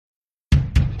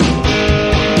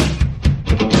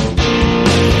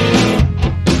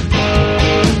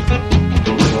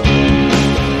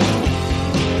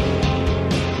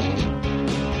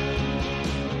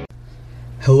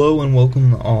Hello and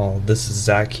welcome all. This is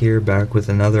Zach here, back with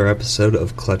another episode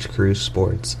of Clutch Crew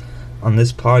Sports. On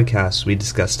this podcast, we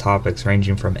discuss topics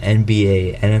ranging from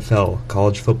NBA, NFL,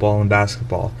 college football, and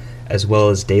basketball, as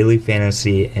well as daily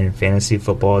fantasy and fantasy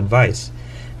football advice.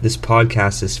 This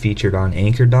podcast is featured on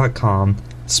Anchor.com,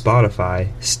 Spotify,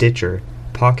 Stitcher,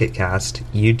 Pocket Cast,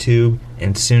 YouTube,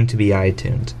 and soon to be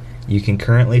iTunes. You can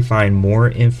currently find more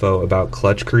info about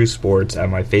Clutch Crew Sports at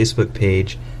my Facebook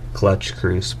page, Clutch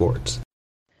Crew Sports.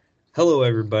 Hello,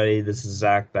 everybody. This is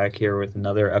Zach back here with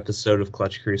another episode of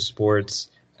Clutch Crew Sports,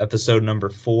 episode number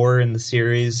 4 in the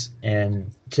series. And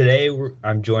today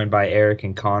I'm joined by Eric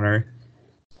and Connor,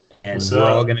 and What's we're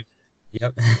up? all gonna,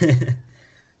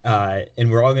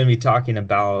 and we're all gonna be talking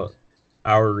about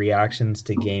our reactions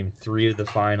to Game 3 of the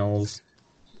finals,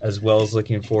 as well as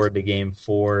looking forward to Game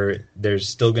 4. There's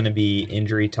still gonna be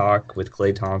injury talk with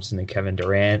Klay Thompson and Kevin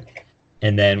Durant.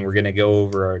 And then we're going to go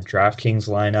over our DraftKings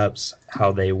lineups,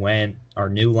 how they went, our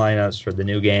new lineups for the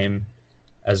new game,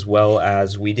 as well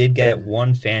as we did get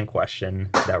one fan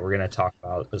question that we're going to talk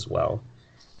about as well.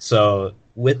 So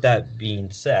with that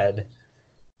being said,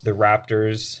 the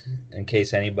Raptors, in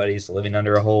case anybody's living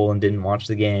under a hole and didn't watch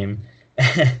the game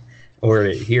or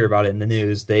hear about it in the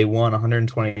news, they won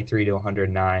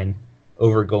 123-109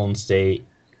 over Golden State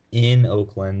in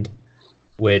Oakland,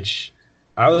 which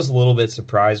I was a little bit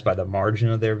surprised by the margin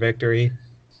of their victory.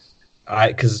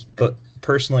 But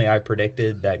personally, I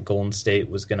predicted that Golden State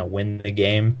was going to win the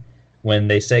game when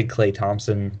they said Klay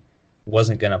Thompson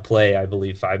wasn't going to play, I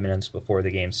believe, 5 minutes before the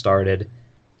game started.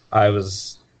 I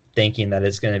was thinking that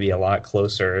it's going to be a lot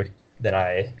closer than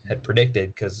I had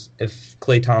predicted, because if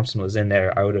Klay Thompson was in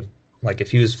there, I would have,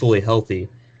 if he was fully healthy,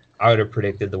 I would have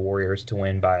predicted the Warriors to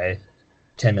win by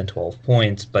 10 to 12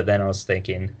 points. But then I was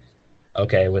thinking,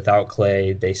 okay, without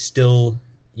Klay, they still,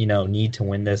 need to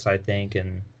win this, I think,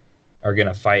 and are going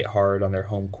to fight hard on their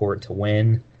home court to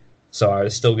win. So I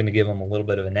was still going to give them a little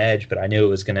bit of an edge, but I knew it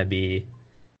was going to be,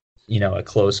 a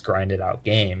close, grinded-out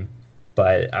game.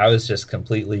 But I was just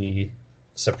completely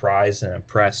surprised and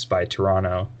impressed by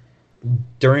Toronto.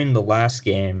 During the last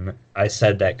game, I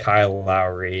said that Kyle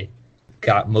Lowry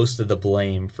got most of the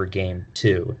blame for Game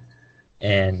 2.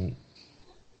 And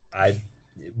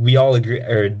we all agree,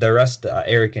 or the rest,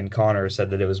 Eric and Connor said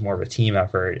that it was more of a team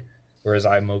effort, whereas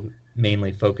I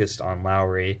mainly focused on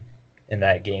Lowry in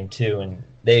that game too, and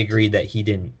they agreed that he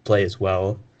didn't play as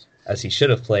well as he should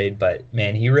have played, but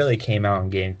man, he really came out in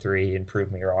Game 3 and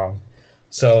proved me wrong.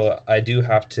 So I do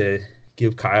have to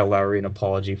give Kyle Lowry an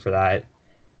apology for that.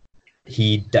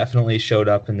 He definitely showed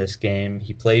up in this game.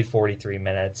 He played 43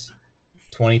 minutes,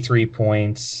 23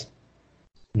 points,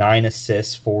 9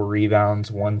 assists, 4 rebounds,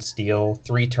 1 steal,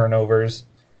 3 turnovers.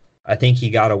 I think he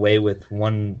got away with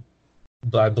one,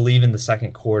 I believe, in the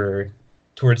second quarter.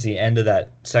 Towards the end of that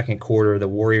second quarter, the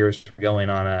Warriors were going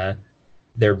on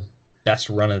their best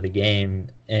run of the game,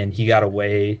 and he got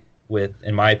away with,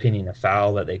 in my opinion, a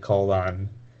foul that they called on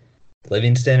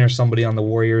Livingston or somebody on the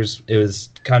Warriors. It was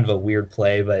kind of a weird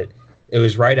play, but it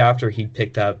was right after he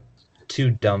picked up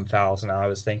 2 dumb fouls, and I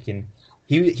was thinking,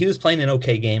 He was playing an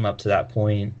okay game up to that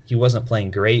point. He wasn't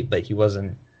playing great, but he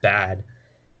wasn't bad.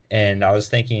 And I was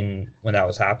thinking when that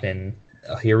was happening,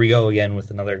 here we go again with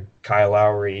another Kyle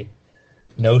Lowry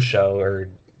no-show or,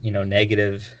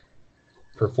 negative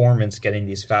performance, getting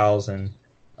these fouls and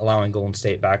allowing Golden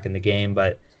State back in the game.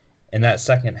 But in that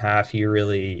second half, he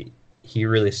really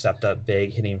stepped up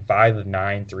big, hitting 5 of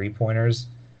 9 3-pointers,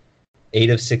 8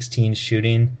 of 16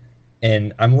 shooting.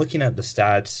 And I'm looking at the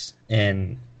stats,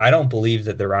 and I don't believe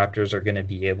that the Raptors are going to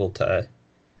be able to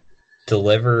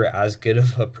deliver as good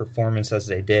of a performance as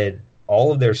they did.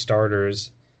 All of their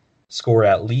starters score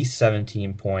at least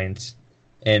 17 points,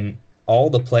 and all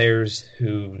the players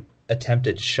who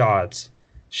attempted shots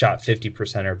shot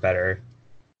 50% or better.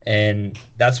 And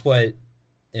that's what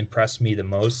impressed me the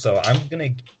most. So I'm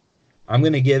going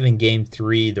to give in Game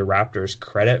 3 the Raptors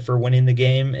credit for winning the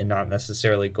game and not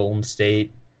necessarily Golden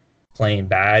State playing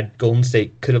bad. Golden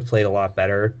State could have played a lot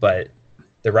better, but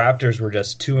the Raptors were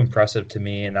just too impressive to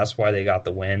me, and that's why they got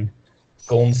the win.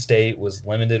 Golden State was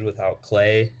limited without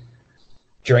Klay.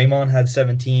 Draymond had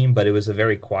 17, but it was a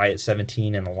very quiet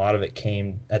 17, and a lot of it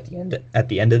came at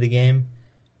the end of the game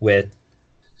with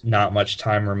not much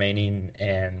time remaining,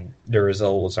 and the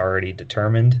result was already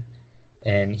determined.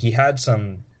 And he had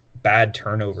some bad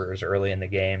turnovers early in the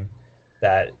game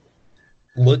that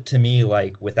looked to me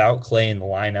like without Klay in the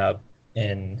lineup,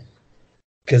 and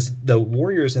because the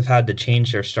Warriors have had to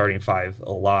change their starting 5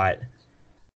 a lot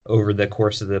over the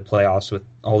course of the playoffs with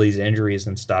all these injuries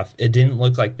and stuff, it didn't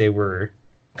look like they were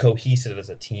cohesive as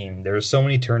a team. There were so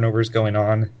many turnovers going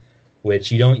on,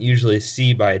 which you don't usually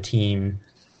see by a team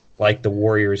like the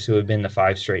Warriors, who have been to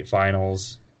 5 straight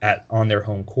finals on their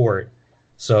home court.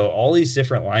 So all these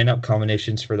different lineup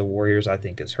combinations for the Warriors, I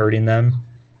think, is hurting them.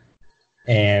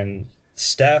 And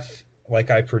Steph, like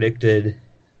I predicted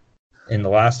in the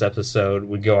last episode,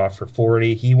 would go off for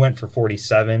 40. He went for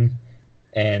 47,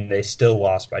 and they still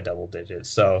lost by double digits.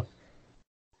 So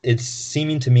it's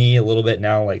seeming to me a little bit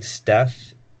now like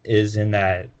Steph is in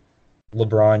that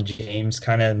LeBron James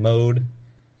kind of mode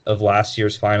of last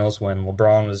year's finals when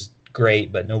LeBron was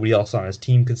great, but nobody else on his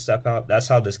team could step out. That's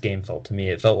how this game felt to me.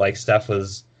 It felt like Steph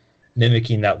was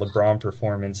mimicking that LeBron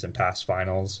performance in past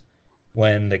finals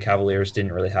when the Cavaliers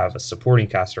didn't really have a supporting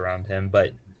cast around him.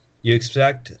 But you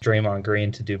expect Draymond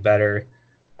Green to do better.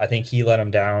 I think he let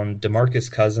him down.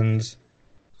 DeMarcus Cousins,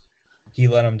 he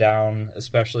let him down,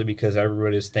 especially because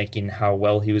everybody was thinking how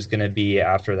well he was going to be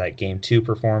after that Game 2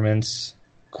 performance.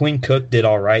 Quinn Cook did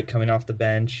all right coming off the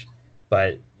bench,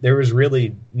 but there was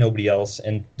really nobody else.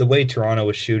 And the way Toronto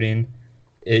was shooting,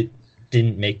 it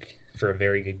didn't make for a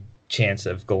very good chance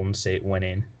of Golden State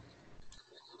winning.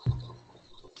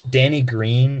 Danny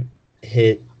Green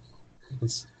hit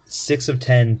 6 of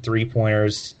 10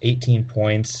 3-pointers, 18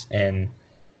 points. And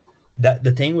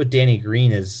the thing with Danny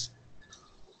Green is,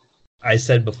 I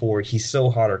said before, he's so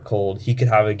hot or cold. He could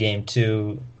have a game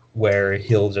 2 where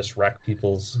he'll just wreck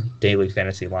people's daily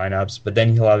fantasy lineups, but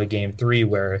then he'll have a game 3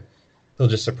 where he'll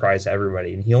just surprise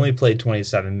everybody. And he only played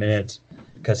 27 minutes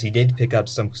because he did pick up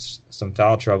some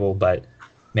foul trouble, but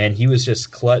man, he was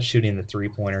just clutch shooting the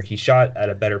 3-pointer. He shot at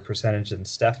a better percentage than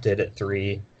Steph did at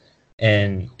 3.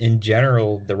 And in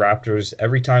general, the Raptors,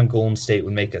 every time Golden State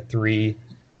would make a 3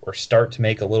 or start to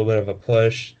make a little bit of a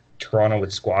push, Toronto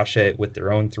would squash it with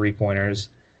their own 3-pointers.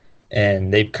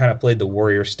 And they kind of played the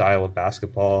Warriors style of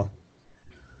basketball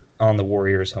on the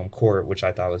Warriors home court, which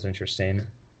I thought was interesting.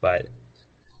 But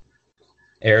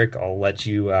Eric, I'll let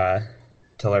you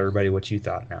tell everybody what you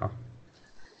thought now.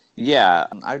 Yeah,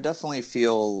 I definitely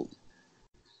agree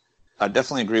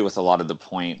with a lot of the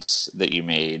points that you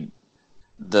made.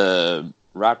 The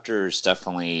Raptors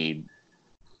definitely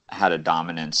had a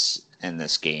dominance in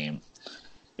this game.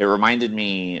 It reminded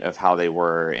me of how they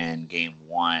were in Game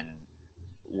 1,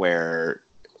 where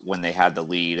when they had the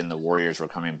lead and the Warriors were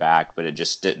coming back, but it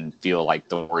just didn't feel like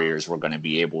the Warriors were going to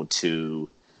be able to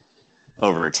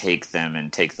overtake them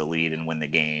and take the lead and win the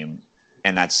game.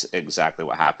 And that's exactly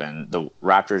what happened. The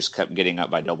Raptors kept getting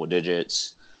up by double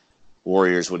digits.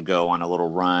 Warriors would go on a little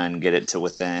run, get it to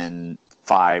within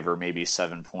 5 or maybe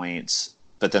 7 points,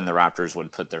 but then the Raptors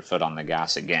would put their foot on the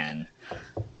gas again.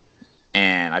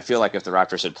 And I feel like if the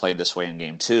Raptors had played this way in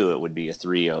Game 2, it would be a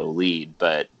 3-0 lead,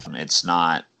 but it's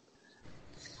not.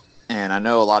 And I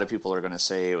know a lot of people are going to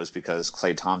say it was because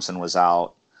Klay Thompson was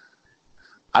out.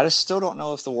 I just still don't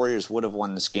know if the Warriors would have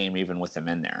won this game even with him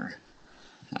in there.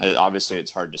 Obviously,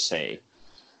 it's hard to say.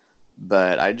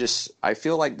 But I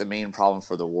feel like the main problem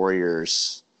for the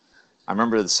Warriors, I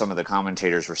remember some of the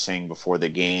commentators were saying before the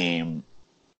game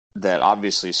that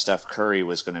obviously Steph Curry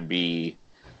was going to be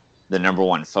the number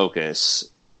one focus,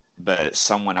 but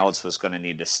someone else was going to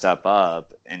need to step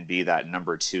up and be that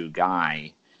number 2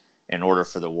 guy in order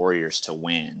for the Warriors to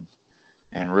win.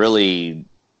 And really,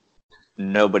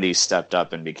 nobody stepped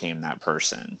up and became that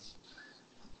person.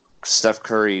 Steph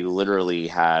Curry literally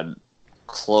had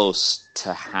close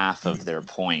to half of their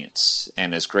points,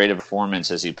 and as great a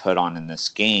performance as he put on in this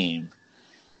game,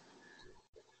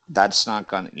 that's not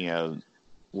going to,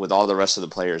 with all the rest of the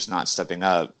players not stepping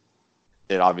up,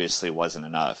 it obviously wasn't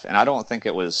enough. And I don't think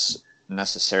it was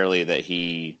necessarily that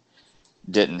he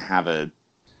didn't have a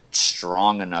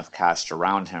strong enough cast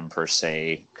around him per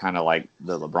se, kind of like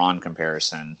the LeBron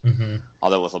comparison. Mm-hmm.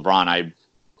 Although with LeBron, I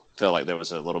feel like there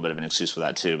was a little bit of an excuse for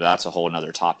that too, but that's a whole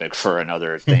other topic for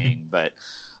another thing. But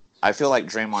I feel like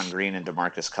Draymond Green and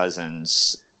DeMarcus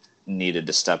Cousins needed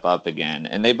to step up again.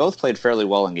 And they both played fairly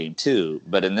well in Game 2,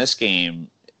 but in this game,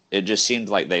 it just seemed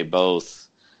like they both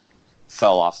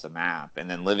fell off the map. And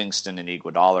then Livingston and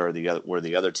Iguodala were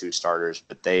the other 2 starters,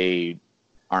 but they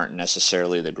aren't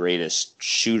necessarily the greatest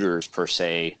shooters per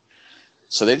se.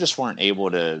 So they just weren't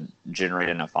able to generate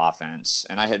enough offense.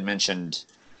 And I had mentioned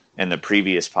in the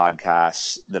previous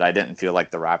podcast that I didn't feel like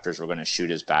the Raptors were going to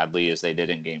shoot as badly as they did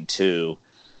in Game 2.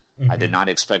 Mm-hmm. I did not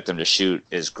expect them to shoot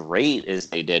as great as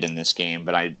they did in this game,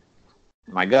 but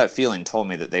my gut feeling told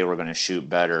me that they were going to shoot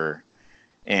better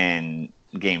in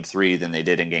Game 3 than they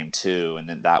did in Game 2, and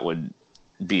then that would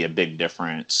be a big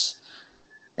difference.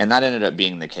 And that ended up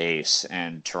being the case,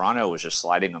 and Toronto was just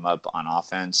sliding them up on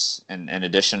offense. And in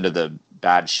addition to the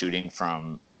bad shooting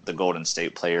from the Golden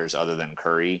State players other than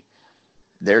Curry,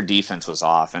 their defense was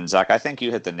off. And Zach, I think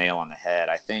you hit the nail on the head.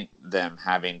 I think them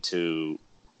having to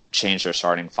change their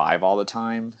starting five all the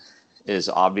time is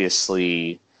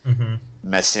obviously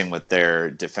messing with their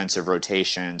defensive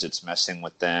rotations. It's messing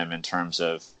with them in terms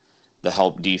of the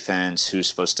help defense, who's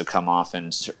supposed to come off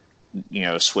and,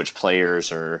 switch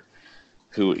players, or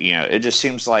who, it just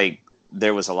seems like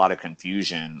there was a lot of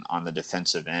confusion on the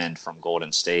defensive end from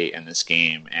Golden State in this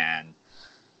game, and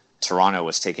Toronto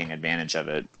was taking advantage of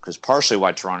it, because partially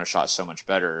why Toronto shot so much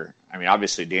better. I mean,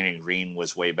 obviously Danny Green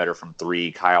was way better from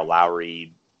three. Kyle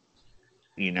Lowry,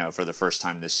 for the first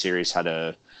time this series, had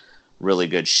a really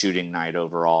good shooting night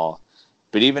overall.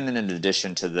 But even in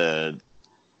addition to the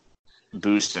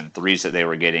boost in threes that they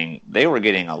were getting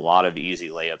a lot of easy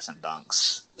layups and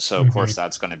dunks. So of course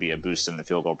that's going to be a boost in the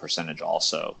field goal percentage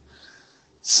also.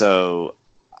 So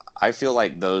I feel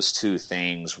like those two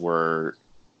things were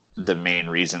the main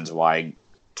reasons why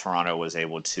Toronto was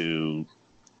able to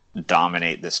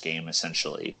dominate this game,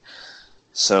 essentially.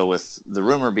 So with the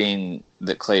rumor being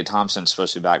that Klay Thompson's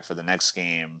supposed to be back for the next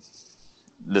game,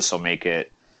 this will make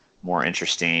it more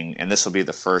interesting. And this will be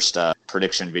the first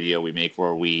prediction video we make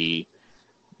where we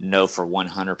know for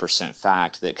 100%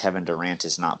 fact that Kevin Durant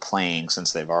is not playing,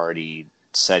 since they've already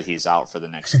said he's out for the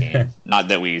next game. Not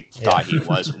that we thought he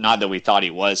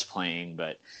was playing,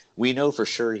 but we know for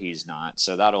sure he's not.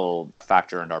 So that'll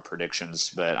factor into our predictions,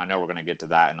 but I know we're going to get to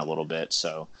that in a little bit.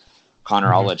 So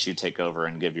Connor, I'll let you take over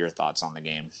and give your thoughts on the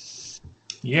game.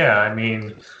 Yeah, I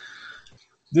mean,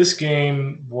 this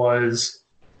game was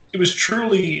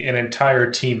truly an entire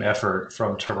team effort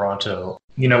from Toronto.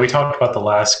 We talked about the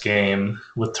last game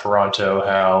with Toronto,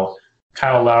 how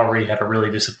Kyle Lowry had a really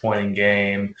disappointing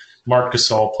game. Marc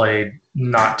Gasol played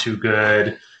not too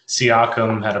good.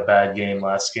 Siakam had a bad game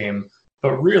last game.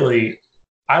 But really,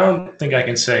 I don't think I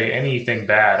can say anything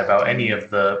bad about any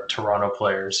of the Toronto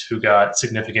players who got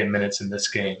significant minutes in this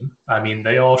game. I mean,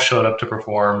 they all showed up to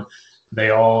perform.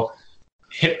 They all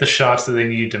hit the shots that they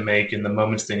needed to make in the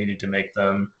moments they needed to make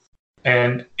them.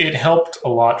 And it helped a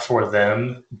lot for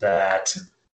them that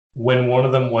when one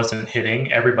of them wasn't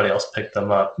hitting, everybody else picked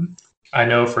them up. I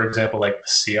know, for example, like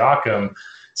Siakam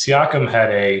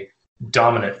had a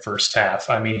dominant first half.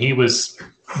 I mean, he was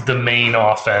the main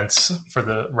offense for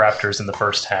the Raptors in the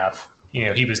first half.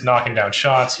 He was knocking down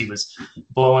shots. He was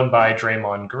blowing by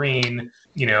Draymond Green,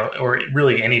 or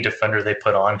really any defender they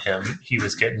put on him, he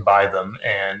was getting by them.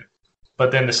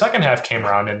 But then the second half came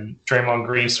around and Draymond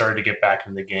Green started to get back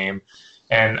in the game.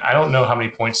 And I don't know how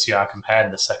many points Siakam had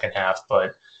in the second half,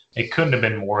 but it couldn't have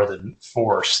been more than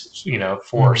four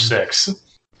or six.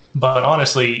 But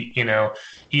honestly,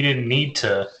 he didn't need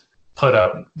to put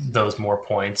up those more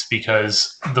points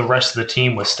because the rest of the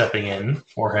team was stepping in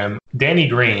for him. Danny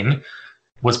Green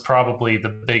was probably the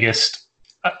biggest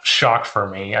shock for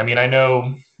me. I mean, I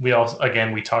know we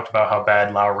talked about how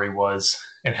bad Lowry was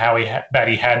and how bad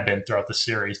he had been throughout the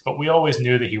series, but we always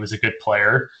knew that he was a good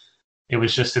player. It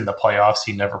was just in the playoffs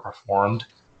he never performed.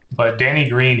 But Danny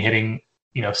Green hitting,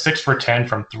 6 for 10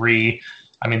 from three.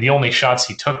 I mean, the only shots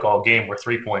he took all game were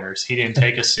 3-pointers. He didn't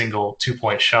take a single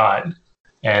 2-point shot.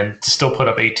 And to still put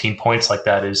up 18 points like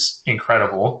that is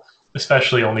incredible,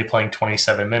 especially only playing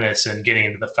 27 minutes and getting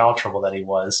into the foul trouble that he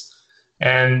was.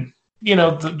 And,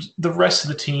 the rest of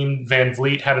the team, Van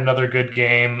Vliet had another good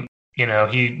game.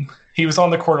 He was on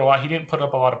the court a lot. He didn't put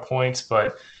up a lot of points,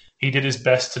 but he did his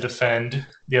best to defend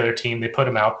the other team. They put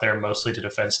him out there mostly to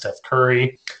defend Steph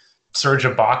Curry. Serge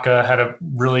Ibaka had a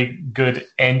really good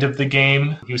end of the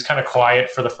game. He was kind of quiet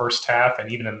for the first half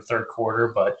and even in the third quarter,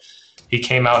 but he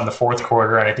came out in the fourth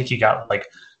quarter, and I think he got like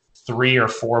 3 or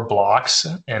 4 blocks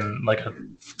in like a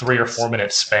 3 or 4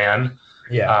 minute span.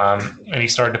 Yeah. And he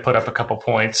started to put up a couple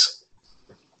points.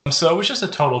 So it was just a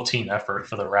total team effort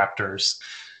for the Raptors.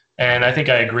 And I think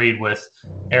I agreed with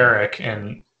Eric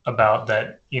and about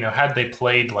that, had they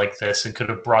played like this and could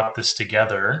have brought this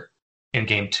together in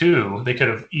game 2, they could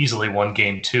have easily won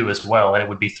game 2 as well, and it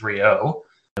would be 3-0.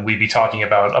 And we'd be talking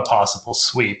about a possible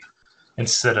sweep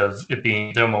instead of it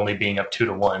being them only being up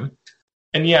 2-1.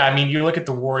 And yeah, I mean, you look at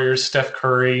the Warriors, Steph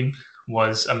Curry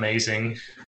was amazing.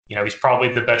 He's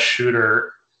probably the best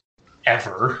shooter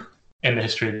ever in the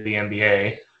history of the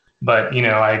NBA. But,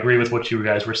 I agree with what you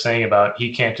guys were saying about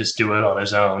he can't just do it on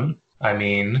his own. I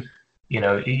mean,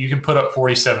 you can put up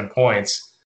 47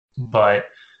 points, but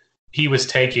he was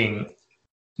taking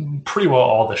pretty well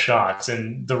all the shots,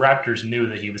 and the Raptors knew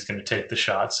that he was going to take the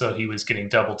shots, so he was getting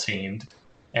double teamed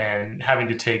and having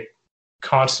to take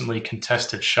constantly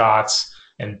contested shots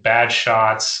and bad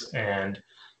shots, and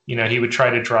he would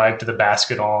try to drive to the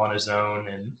basket all on his own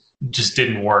and just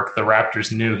didn't work. The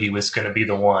Raptors knew he was going to be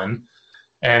the one,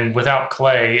 and without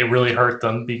Klay, it really hurt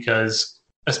them because,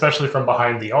 especially from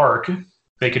behind the arc,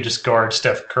 they could just guard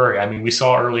Steph Curry. I mean, we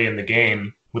saw early in the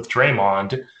game with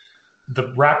Draymond, the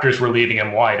Raptors were leaving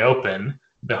him wide open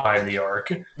behind the arc.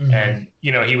 Mm-hmm. And,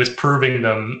 he was proving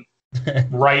them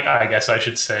right, I guess I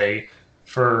should say,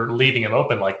 for leaving him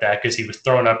open like that, because he was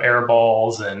throwing up air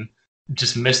balls and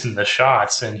just missing the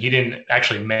shots. And he didn't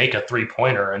actually make a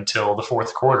three-pointer until the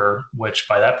fourth quarter, which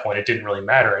by that point it didn't really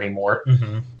matter anymore.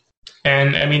 Mm-hmm.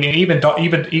 And, I mean, even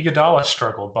Iguodala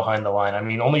struggled behind the line. I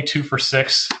mean, only 2 for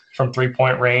 6 from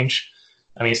three-point range.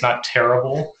 I mean, it's not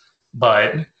terrible,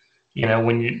 but,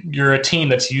 when you're a team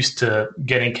that's used to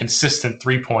getting consistent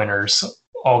 3-pointers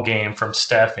all game from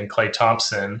Steph and Klay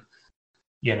Thompson,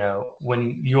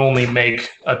 when you only make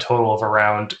a total of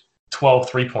around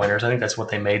 12 3-pointers, I think that's what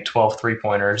they made, 12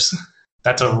 3-pointers.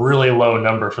 That's a really low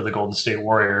number for the Golden State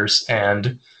Warriors,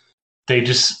 and they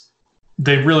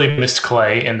really missed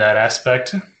Klay in that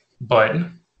aspect. But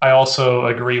I also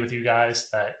agree with you guys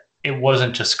that it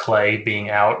wasn't just Klay being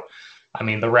out. I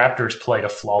mean, the Raptors played a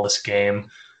flawless game.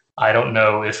 I don't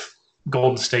know if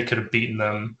Golden State could have beaten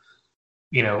them,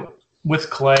 with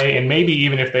Klay, and maybe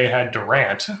even if they had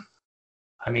Durant.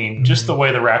 I mean, just the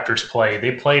way the Raptors play,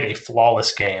 they played a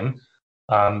flawless game.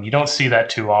 You don't see that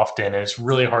too often, and it's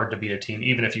really hard to beat a team,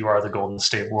 even if you are the Golden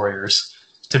State Warriors,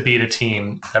 to beat a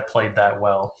team that played that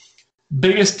well.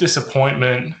 Biggest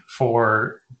disappointment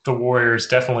for the Warriors,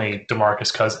 definitely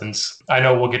DeMarcus Cousins. I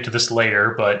know we'll get to this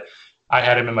later, but I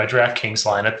had him in my DraftKings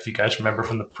lineup, if you guys remember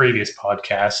from the previous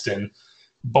podcast, and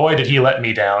boy, did he let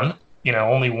me down.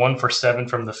 Only 1 for 7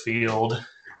 from the field,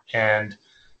 and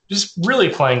just really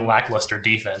playing lackluster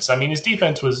defense. I mean, his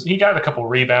defense he got a couple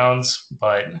rebounds,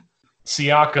 but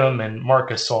Siakam and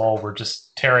Marc Gasol were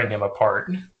just tearing him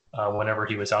apart whenever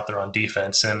he was out there on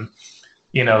defense. And,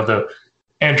 the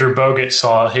Andrew Bogut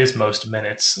saw his most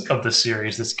minutes of the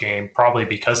series this game, probably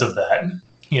because of that.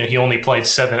 He only played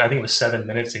 7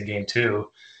 minutes in game 2.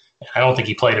 I don't think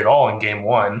he played at all in game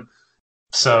 1.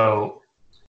 So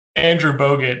Andrew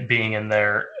Bogut being in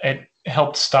there, it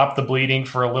helped stop the bleeding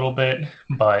for a little bit,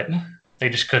 but they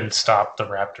just couldn't stop the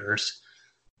Raptors.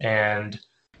 And,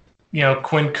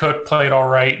 Quinn Cook played all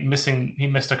right. He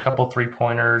missed a couple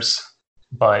 3-pointers,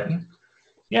 but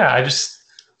yeah,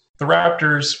 the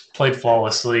Raptors played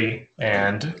flawlessly,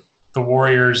 and the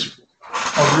Warriors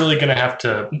are really going to have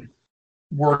to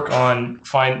work on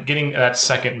getting that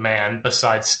second man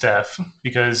besides Steph,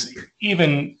 because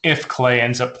even if Klay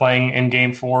ends up playing in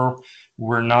game 4,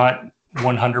 we're not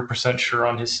 100% sure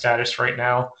on his status right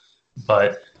now.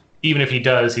 But even if he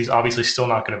does, he's obviously still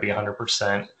not going to be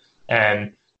 100%.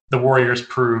 And the Warriors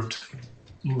proved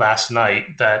last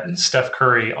night that Steph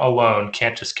Curry alone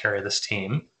can't just carry this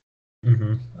team.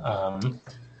 Mm-hmm.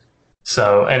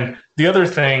 And the other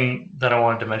thing that I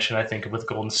wanted to mention, I think, with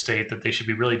Golden State that they should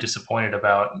be really disappointed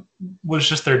about was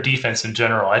just their defense in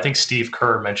general. I think Steve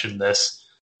Kerr mentioned this.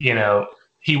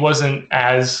 He wasn't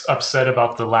as upset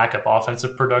about the lack of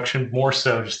offensive production, more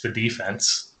so just the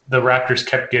defense. The Raptors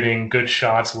kept getting good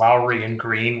shots. Lowry and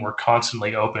Green were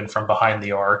constantly open from behind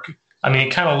the arc. I mean,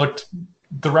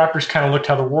 the Raptors kind of looked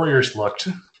how the Warriors looked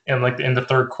in the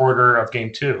third quarter of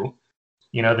game 2.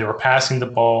 They were passing the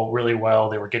ball really well.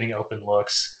 They were getting open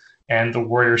looks, and the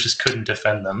Warriors just couldn't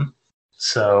defend them.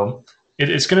 So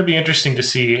it's going to be interesting to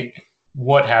see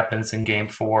what happens in game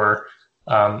 4.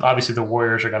 Obviously, the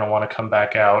Warriors are going to want to come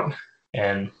back out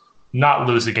and not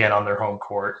lose again on their home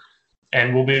court.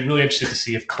 And we'll be really interested to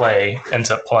see if Klay ends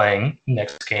up playing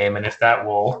next game, and if that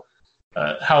will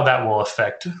how that will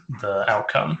affect the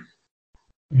outcome.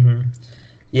 Mm-hmm.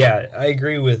 Yeah, I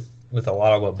agree with a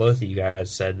lot of what both of you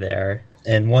guys said there.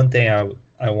 And one thing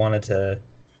I wanted to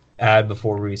add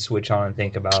before we switch on and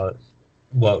think about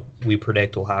what we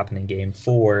predict will happen in Game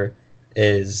 4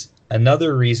 is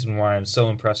another reason why I'm so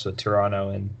impressed with Toronto.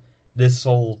 And this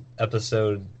whole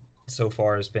episode so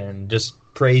far has been just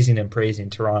praising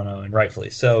Toronto, and rightfully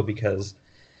so, because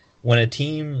when a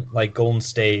team like Golden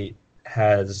State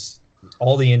has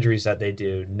all the injuries that they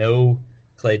do, no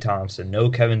Klay Thompson, no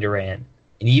Kevin Durant,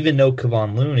 and even no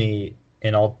Kevon Looney,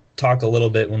 and I'll talk a little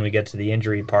bit when we get to the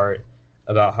injury part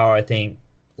about how I think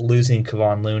losing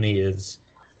Kevon Looney is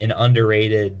an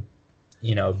underrated,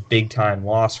 big-time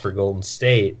loss for Golden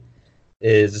State,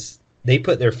 is they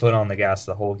put their foot on the gas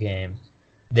the whole game.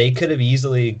 They could have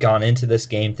easily gone into this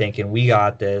game thinking, we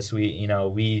got this.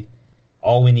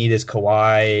 All we need is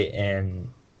Kawhi and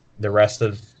the rest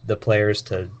of the players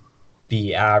to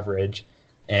be average,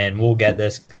 and we'll get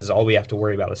this because all we have to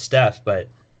worry about is Steph. But,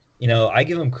 I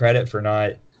give them credit for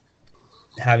not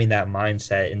having that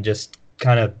mindset and just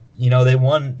kind of, they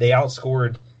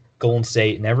outscored Golden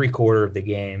State in every quarter of the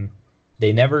game.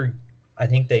 I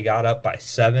think they got up by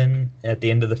 7 at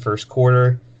the end of the first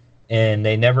quarter, and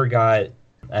they never got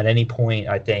at any point,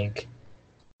 I think,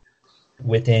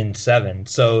 within 7.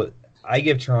 So I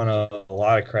give Toronto a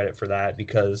lot of credit for that,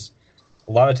 because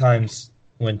a lot of times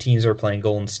when teams are playing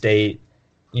Golden State,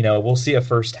 we'll see a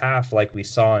first half like we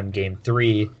saw in Game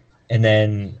 3, and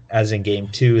then as in Game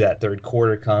 2, that third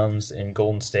quarter comes and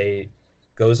Golden State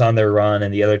goes on their run,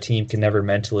 and the other team can never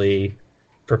mentally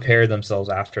prepare themselves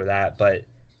after that. But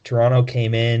Toronto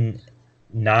came in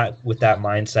not with that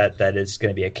mindset that it's going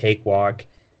to be a cakewalk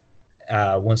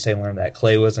once they learned that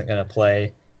Klay wasn't going to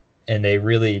play, and they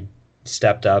really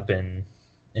stepped up and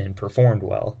performed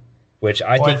well, which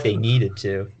I think they needed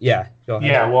to. Yeah, go ahead.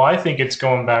 Yeah, well, I think it's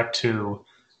going back to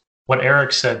what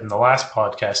Eric said in the last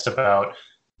podcast about,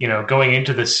 going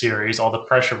into this series, all the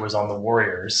pressure was on the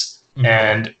Warriors. Mm-hmm.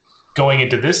 And going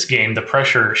into this game, the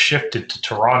pressure shifted to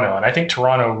Toronto. And I think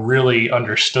Toronto really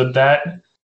understood that.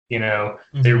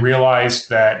 Mm-hmm. They realized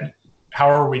that how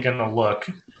are we going to look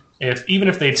even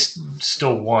if they'd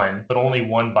still won, but only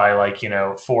won by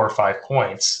 4 or 5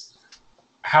 points,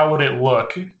 how would it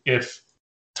look if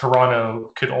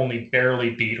Toronto could only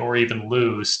barely beat or even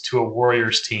lose to a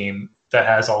Warriors team that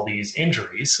has all these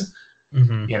injuries?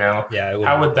 Mm-hmm. Yeah,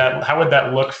 how would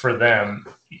that look for them,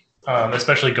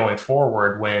 especially going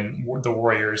forward when the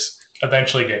Warriors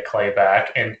eventually get Klay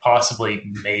back and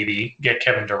possibly maybe get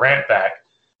Kevin Durant back?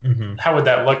 Mm-hmm. How would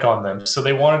that look on them? So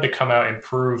they wanted to come out and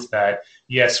prove that,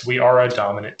 yes, we are a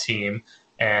dominant team.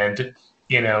 And,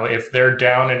 if they're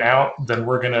down and out, then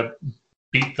we're going to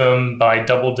beat them by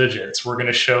double digits. We're going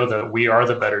to show that we are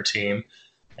the better team.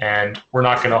 And we're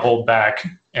not going to hold back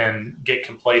and get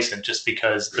complacent just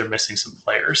because they're missing some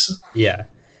players. Yeah.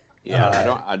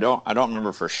 Yeah, I don't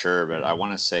remember for sure, but I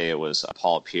want to say it was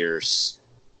Paul Pierce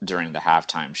during the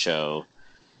halftime show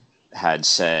had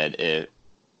said it,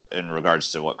 in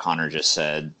regards to what Connor just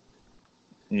said,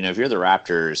 if you're the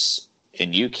Raptors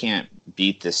and you can't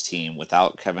beat this team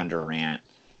without Kevin Durant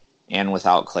and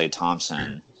without Klay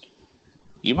Thompson,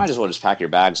 you might as well just pack your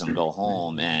bags and go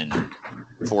home and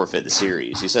forfeit the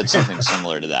series. He said something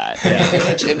similar to that. And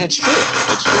it's true.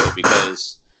 It's true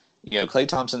because, Klay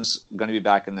Thompson's going to be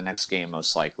back in the next game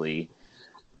most likely.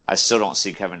 I still don't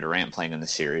see Kevin Durant playing in the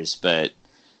series, but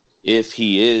if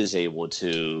he is able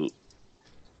to,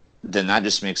 then that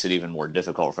just makes it even more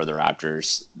difficult for the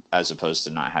Raptors as opposed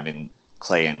to not having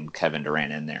Klay and Kevin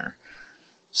Durant in there.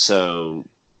 So,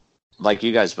 like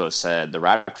you guys both said, the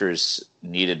Raptors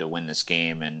needed to win this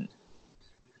game, and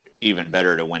even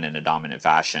better to win in a dominant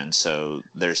fashion. So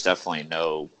there's definitely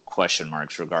no question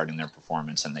marks regarding their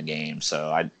performance in the game.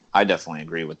 So I definitely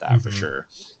agree with that for sure.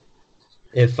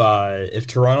 If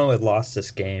Toronto had lost this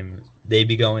game, they'd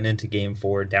be going into Game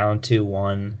 4 down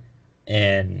 2-1,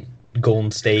 and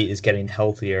Golden State is getting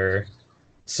healthier,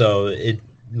 so it,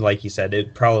 like you said,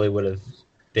 it probably would have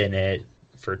been it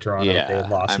for Toronto if they had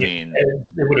lost. I mean, it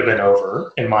would have been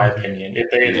over, in my opinion.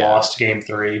 If they had lost Game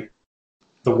 3,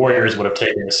 the Warriors would have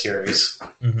taken the series.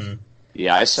 Mm-hmm.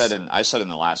 Yeah, I said in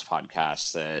the last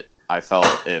podcast that I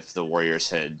felt if the Warriors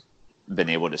had been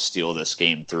able to steal this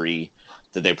Game 3,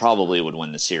 that they probably would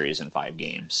win the series in 5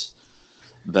 games.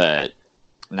 But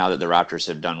now that the Raptors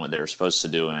have done what they were supposed to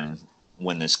do and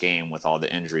win this game with all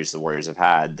the injuries the Warriors have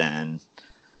had, then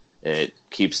it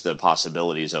keeps the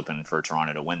possibilities open for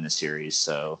Toronto to win the series.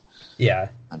 So yeah,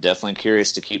 I'm definitely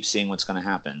curious to keep seeing what's going to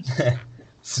happen.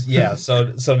 Yeah,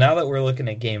 so now that we're looking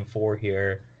at Game 4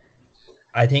 here,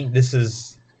 I think this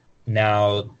is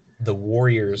now the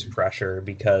Warriors' pressure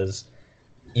because,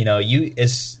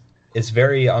 it's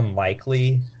very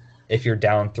unlikely if you're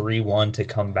down 3-1 to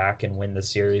come back and win the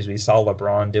series. We saw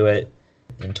LeBron do it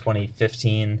in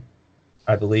 2015,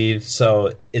 I believe.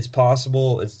 So it's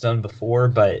possible, it's done before,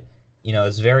 but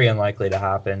it's very unlikely to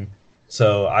happen.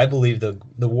 So I believe the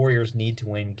Warriors need to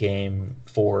win Game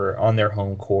 4 on their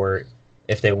home court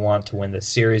if they want to win the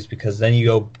series, because then you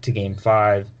go to Game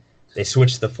 5. They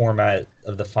switched the format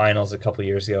of the finals a couple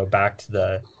years ago back to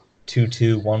the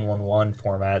 2-2, 1-1-1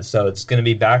 format. So it's going to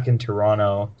be back in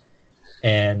Toronto,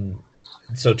 and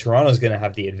so Toronto's going to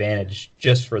have the advantage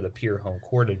just for the pure home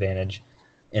court advantage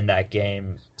in that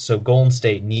game. So Golden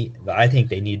State I think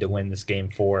they need to win this Game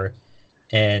 4.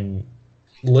 And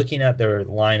looking at their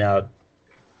lineup,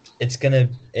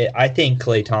 I think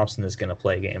Klay Thompson is going to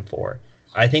play Game 4.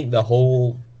 I think the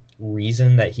whole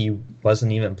reason that he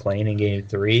wasn't even playing in Game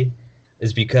 3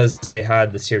 is because they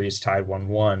had the series tied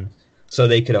 1-1, so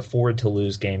they could afford to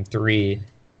lose Game 3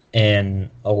 and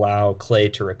allow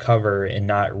Klay to recover and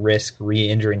not risk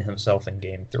re-injuring himself in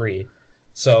Game 3.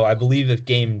 So I believe if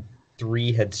Game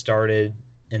 3 had started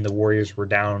and the Warriors were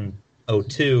down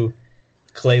 0-2,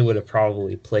 Klay would have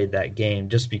probably played that game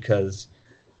just because,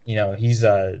 he's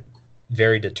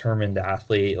very determined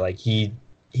athlete. Like he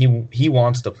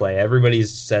wants to play.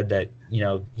 Everybody's said that,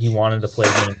 he wanted to play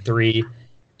game 3,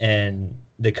 and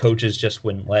the coaches just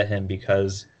wouldn't let him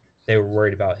because they were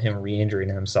worried about him re-injuring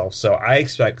himself. So I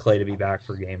expect Klay to be back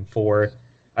for game 4.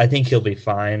 I think he'll be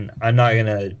fine. I'm not going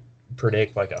to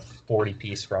predict like a 40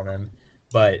 piece from him,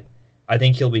 but I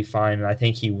think he'll be fine, and I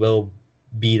think he will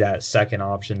be that second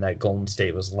option that Golden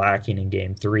State was lacking in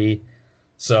game 3.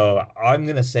 So I'm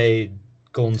going to say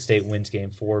Golden State wins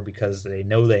game 4 because they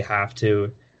know they have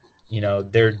to.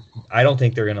 I don't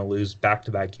think they're going to lose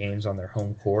back-to-back games on their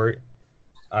home court.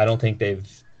 I don't think they've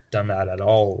done that at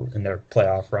all in their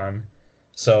playoff run.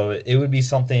 So it would be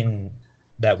something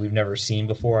that we've never seen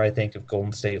before, I think, if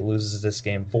Golden State loses this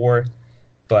game 4.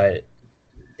 But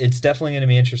it's definitely going to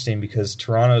be interesting because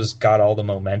Toronto's got all the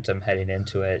momentum heading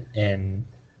into it, and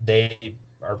they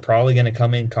are probably going to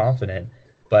come in confident.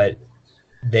 But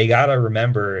they got to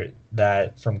remember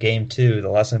that from game 2, the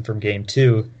lesson from game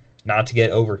 2, not to get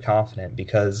overconfident,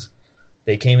 because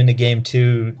they came into game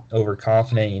 2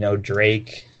 overconfident,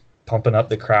 Drake pumping up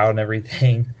the crowd and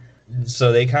everything.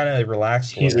 So they kind of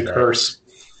relaxed a little bit. He's a curse.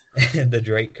 The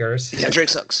Drake curse. Yeah, Drake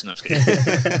sucks. No, I'm just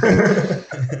kidding.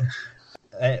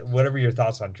 Whatever your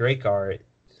thoughts on Drake are,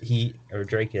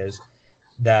 Drake is,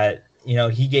 that,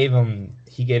 he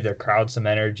gave their crowd some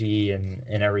energy and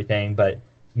everything, but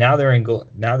now they're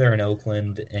in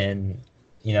Oakland, and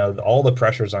all the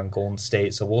pressure's on Golden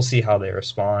State, so we'll see how they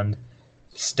respond.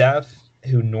 Steph,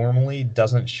 who normally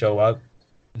doesn't show up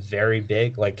very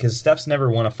big, because Steph's never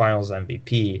won a Finals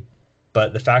MVP,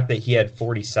 but the fact that he had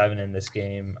 47 in this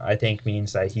game, I think,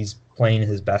 means that he's playing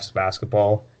his best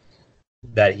basketball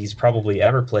that he's probably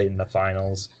ever played in the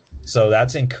finals. So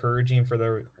that's encouraging for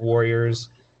the Warriors.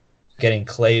 Getting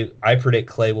Klay, I predict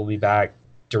Klay will be back.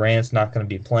 Durant's not going to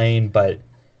be playing, but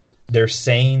they're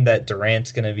saying that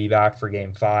Durant's going to be back for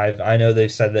game 5. I know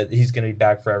they've said that he's going to be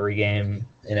back for every game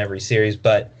in every series,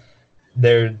 but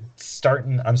I'm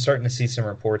starting to see some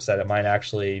reports that it might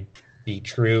actually be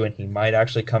true, and he might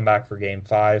actually come back for game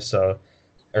 5. So,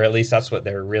 or at least that's what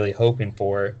they're really hoping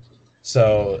for.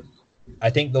 So I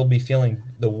think they'll be feeling,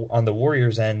 on the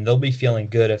Warriors end, they'll be feeling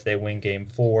good if they win game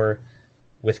 4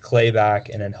 with Klay back,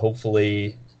 and then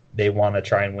hopefully they want to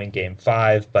try and win game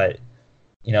 5. But,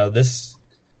 I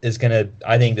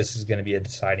think this is going to be a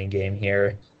deciding game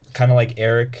here. Kind of like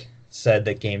Eric said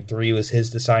that game 3 was his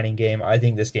deciding game. I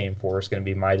think this game 4 is going to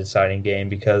be my deciding game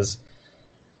because,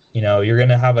 you're going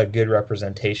to have a good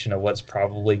representation of what's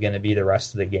probably going to be the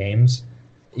rest of the games.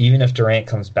 Even if Durant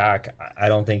comes back, I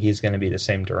don't think he's going to be the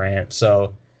same Durant.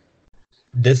 So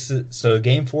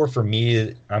game 4 for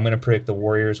me, I'm going to predict the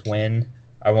Warriors win.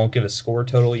 I won't give a score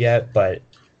total yet, but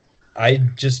I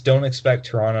just don't expect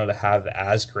Toronto to have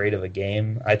as great of a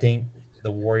game. I think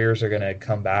the Warriors are going to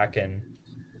come back, and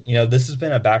this has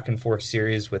been a back and forth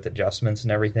series with adjustments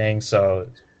and everything. So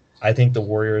I think the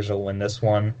Warriors will win this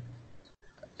one.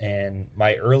 And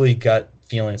my early gut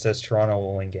feeling says Toronto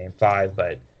will win game 5,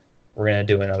 but we're going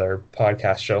to do another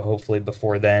podcast show hopefully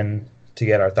before then to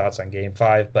get our thoughts on game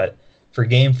 5. But for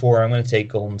game 4, I'm going to take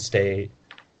Golden State.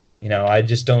 I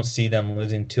just don't see them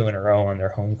losing 2 in a row on their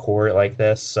home court like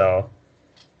this. So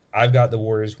I've got the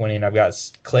Warriors winning. I've got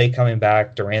Klay coming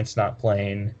back. Durant's not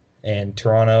playing. And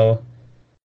Toronto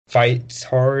fights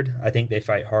hard. I think they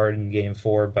fight hard in game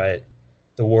 4, but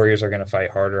the Warriors are going to fight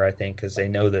harder, I think, because they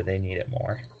know that they need it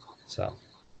more. So,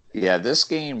 yeah, this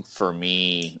game for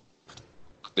me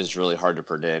is really hard to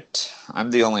predict. I'm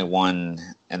the only one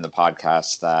in the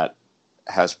podcast that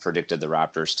has predicted the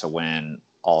Raptors to win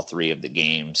all 3 of the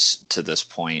games to this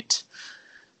point.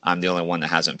 I'm the only one that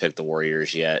hasn't picked the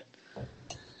Warriors yet.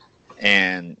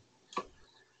 And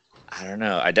I don't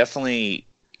know. I definitely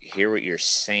hear what you're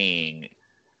saying,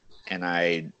 and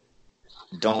I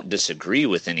don't disagree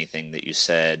with anything that you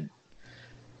said,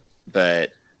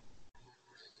 but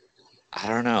I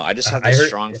don't know. I just have this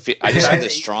strong the fact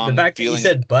feeling. That you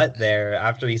said "but" there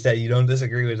after he said you don't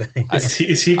disagree with anything.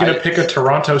 Is he going to pick a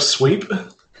Toronto sweep?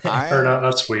 Or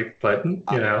not sweep, but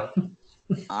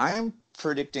I'm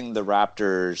predicting the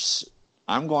Raptors.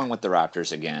 I'm going with the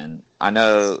Raptors again. I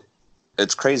know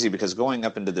it's crazy because going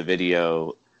up into the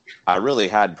video, I really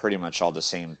had pretty much all the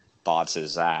same thoughts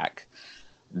as Zach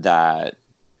that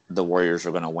the Warriors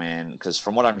are going to win. Because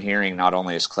from what I'm hearing, not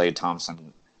only is Klay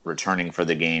Thompson returning for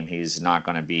the game, he's not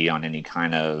going to be on any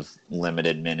kind of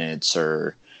limited minutes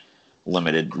or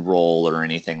limited role or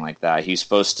anything like that. He's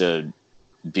supposed to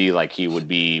be like he would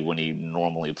be when he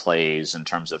normally plays in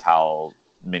terms of how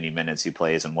many minutes he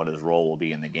plays and what his role will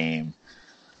be in the game.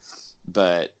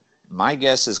 But my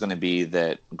guess is going to be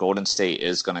that Golden State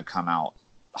is going to come out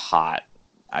hot.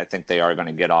 I think they are going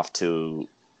to get off to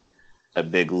a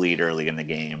big lead early in the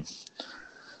game.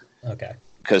 Okay.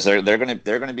 Because they're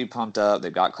gonna be pumped up.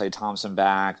 They've got Klay Thompson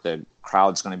back. The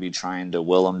crowd's going to be trying to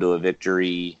will them to a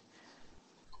victory.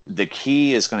 The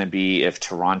key is going to be if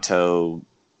Toronto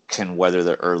can weather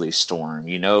the early storm.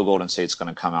 Golden State's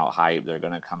going to come out hype. They're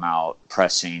going to come out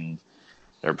pressing.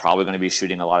 They're probably going to be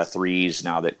shooting a lot of threes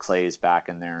now that Klay's back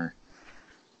in there.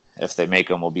 If they make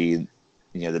them, will be,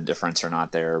 the difference or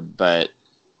not there. But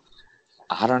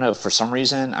I don't know. For some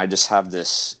reason, I just have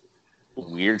this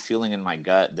weird feeling in my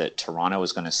gut that Toronto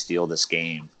is going to steal this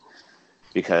game,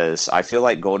 because I feel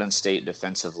like Golden State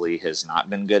defensively has not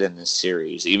been good in this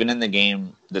series. Even in the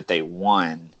game that they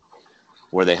won,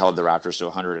 where they held the Raptors to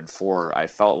 104, I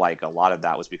felt like a lot of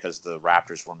that was because the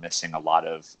Raptors were missing a lot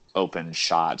of open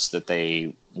shots that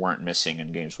they weren't missing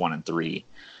in games 1 and 3.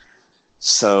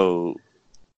 So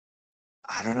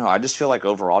I don't know. I just feel like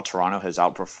overall Toronto has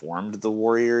outperformed the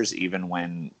Warriors, even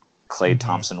when Klay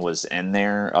Thompson was in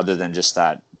there, other than just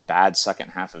that bad second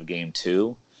half of game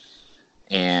 2.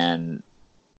 And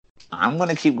I'm going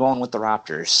to keep going with the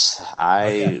Raptors.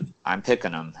 I'm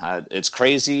picking them. It's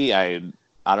crazy. I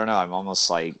don't know. I'm almost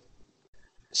like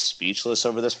speechless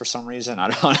over this for some reason. I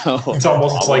don't know. It's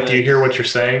almost like you hear what you're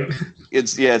saying.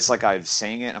 It's like I'm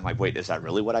saying it. I'm like, wait, is that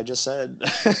really what I just said?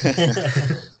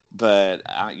 But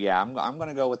I'm going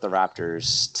to go with the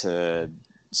Raptors to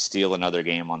steal another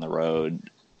game on the road.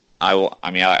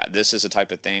 This is a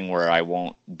type of thing where I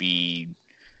won't be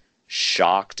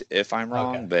shocked if I'm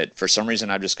wrong, but for some reason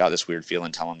I've just got this weird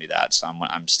feeling telling me that, so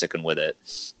I'm sticking with it.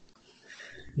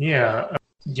 Yeah,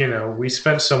 we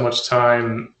spent so much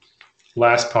time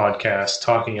last podcast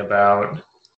talking about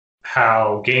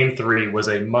how Game 3 was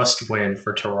a must-win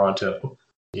for Toronto.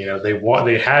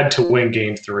 They had to win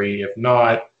Game 3. If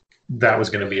not, that was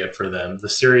going to be it for them. The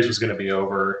series was going to be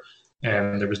over,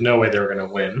 and there was no way they were going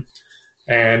to win.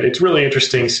 And it's really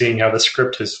interesting seeing how the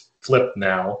script has flipped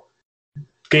now.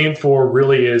 Game 4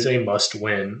 really is a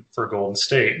must-win for Golden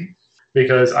State,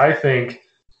 because I think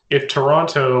if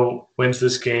Toronto wins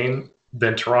this game,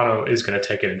 then Toronto is going to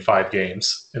take it in 5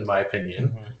 games, in my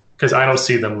opinion, because I don't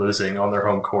see them losing on their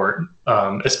home court,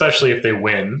 especially if they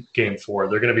win Game 4.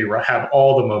 They're going to have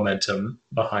all the momentum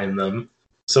behind them.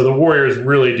 So the Warriors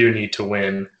really do need to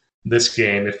win this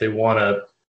game if they want to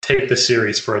take the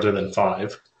series further than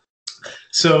 5.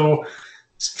 So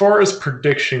as far as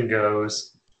prediction goes,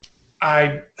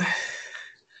 a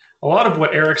lot of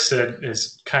what Eric said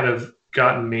has kind of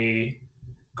gotten me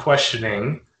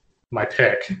questioning my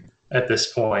pick at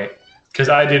this point, because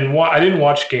I didn't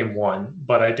watch Game 1,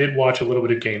 but I did watch a little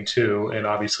bit of Game 2, and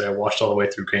obviously I watched all the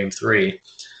way through Game 3.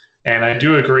 And I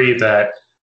do agree that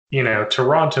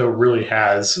Toronto really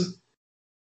has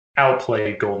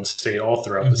outplayed Golden State all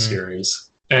throughout the series.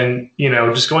 And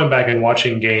just going back and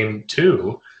watching Game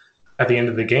 2, at the end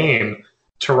of the game,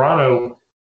 Toronto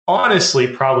honestly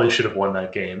probably should have won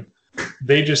that game.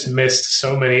 They just missed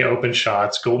so many open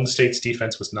shots. Golden State's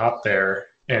defense was not there,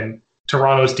 and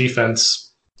Toronto's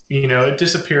defense, it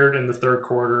disappeared in the third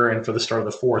quarter and for the start of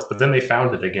the fourth, but then they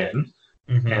found it again.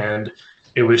 And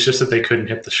it was just that they couldn't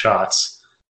hit the shots.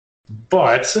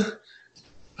 But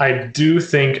I do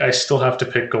think I still have to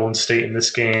pick Golden State in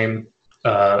this game,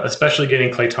 especially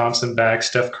getting Klay Thompson back.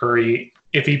 Steph Curry,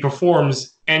 if he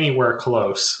performs anywhere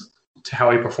close to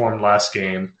how he performed last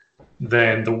game,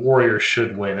 then the Warriors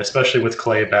should win, especially with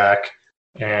Klay back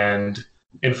and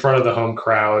in front of the home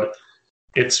crowd.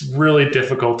 It's really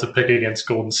difficult to pick against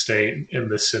Golden State in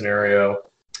this scenario.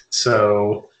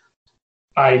 So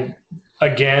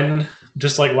again,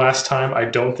 just like last time, I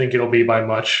don't think it'll be by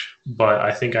much, but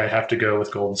I think I have to go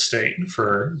with Golden State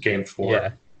for Game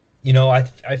 4. Yeah.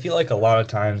 I feel like a lot of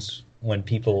times when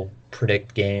people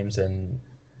predict games and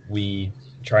we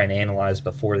try and analyze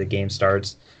before the game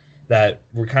starts, that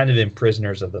we're kind of in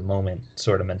prisoners of the moment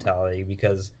sort of mentality,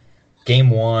 because Game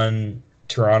 1,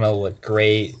 Toronto looked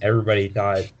great. Everybody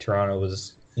thought Toronto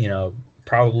was,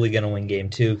 probably going to win Game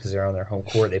 2 because they're on their home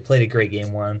court. They played a great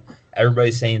Game 1.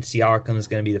 Everybody's saying Siakam is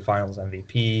going to be the Finals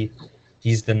MVP.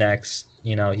 He's the next,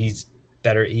 he's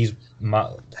better. He's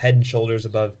head and shoulders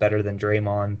above better than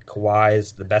Draymond. Kawhi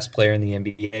is the best player in the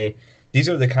NBA. These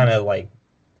are the kind of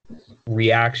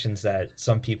reactions that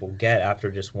some people get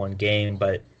after just one game,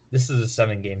 but this is a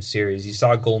 7-game series. You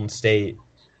saw Golden State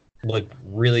look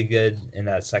really good in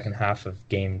that second half of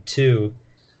Game 2,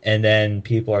 and then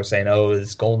people are saying, "Oh,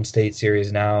 it's Golden State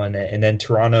series now," and then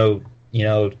Toronto,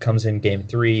 comes in Game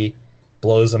 3,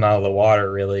 blows them out of the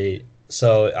water, really.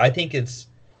 So I think it's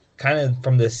kind of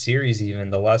from this series, even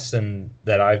the lesson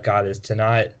that I've got is to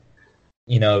not,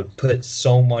 put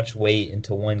so much weight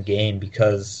into one game,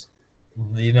 because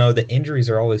the injuries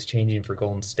are always changing for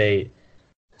Golden State.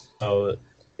 So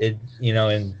it,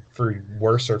 and for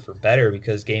worse or for better,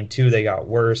 because game 2 they got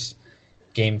worse.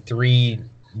 Game 3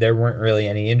 there weren't really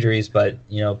any injuries, but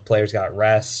players got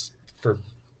rest for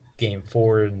game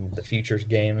 4 and the futures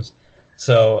games.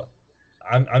 So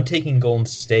I'm taking Golden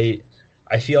State.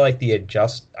 I feel like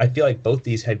both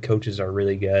these head coaches are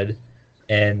really good,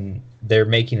 and they're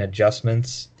making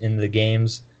adjustments in the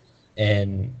games.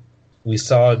 And we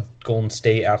saw Golden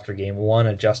State after game 1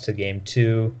 adjust to game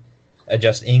 2,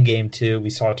 adjust in game 2. We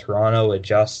saw Toronto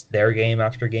adjust their game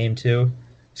after game 2,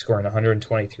 scoring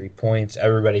 123 points.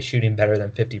 Everybody shooting better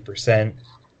than 50%.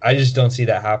 I just don't see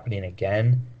that happening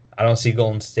again. I don't see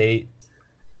Golden State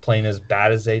playing as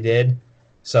bad as they did.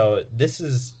 So this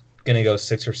is going to go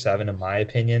 6 or 7 in my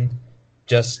opinion.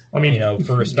 Just, for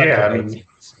respect for both teams,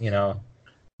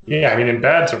 Yeah, I mean, and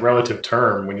bad's a relative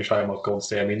term when you're talking about Golden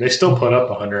State. I mean, they still put up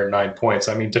 109 points.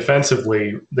 I mean,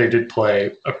 defensively, they did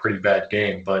play a pretty bad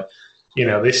game, but,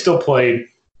 they still played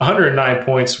 109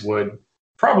 points would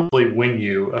probably win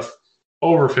you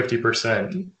over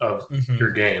 50% of your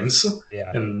games.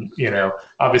 Yeah. And,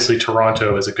 obviously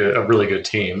Toronto is a really good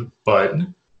team, but,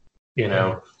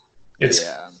 it's...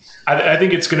 Yeah. I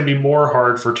think it's going to be more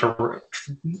hard for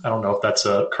I don't know if that's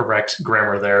a correct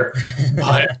grammar there,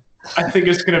 but I think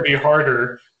it's going to be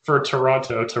harder for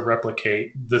Toronto to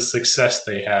replicate the success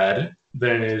they had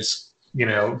than is,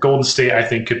 Golden State, I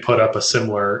think, could put up a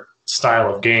similar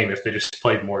style of game if they just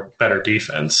played better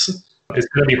defense. It's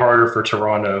going to be harder for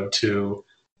Toronto to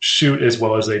shoot as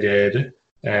well as they did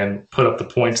and put up the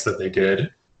points that they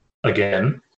did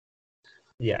again.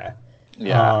 Yeah.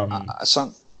 Yeah.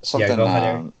 Something, go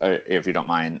ahead, if you don't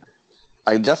mind.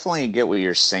 I definitely get what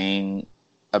you're saying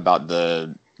about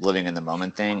the living in the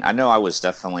moment thing. I know I was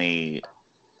definitely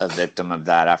a victim of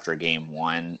that after game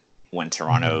 1 when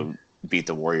Toronto beat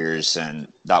the Warriors,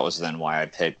 and that was then why I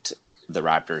picked the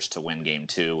Raptors to win game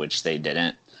 2, which they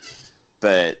didn't.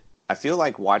 But I feel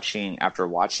like after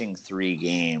watching 3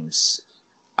 games,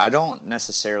 I don't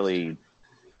necessarily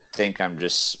think I'm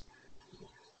just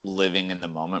living in the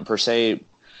moment per se.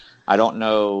 I don't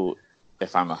know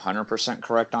if I'm 100%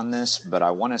 correct on this, but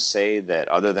I want to say that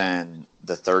other than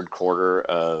the third quarter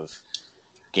of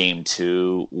game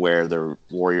 2, where the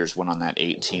Warriors went on that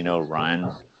 18-0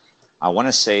 run, I want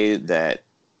to say that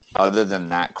other than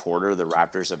that quarter, the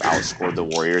Raptors have outscored the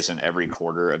Warriors in every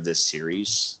quarter of this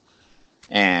series.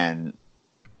 And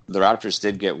the Raptors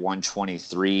did get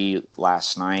 123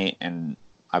 last night, and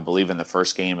I believe in the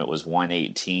first game it was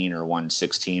 118 or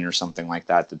 116 or something like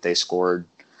that they scored.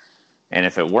 And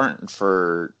if it weren't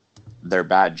for their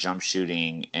bad jump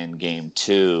shooting in game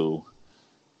 2,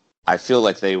 I feel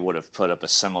like they would have put up a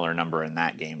similar number in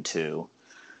that game too.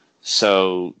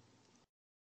 So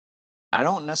I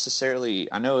don't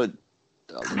necessarily, I know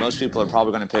most people are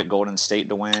probably going to pick Golden State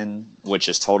to win, which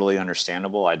is totally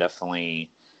understandable. I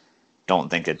definitely don't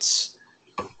think it's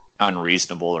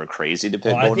unreasonable or crazy to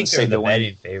pick Golden State to win. I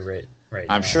think they're the betting favorite right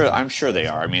now. I'm sure they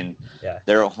are. I mean,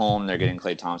 they're at home, they're getting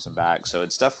Klay Thompson back, so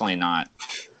it's definitely not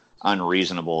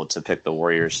unreasonable to pick the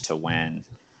Warriors to win.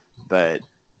 But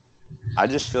I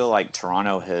just feel like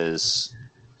Toronto has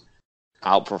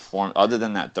outperformed, other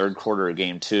than that third quarter of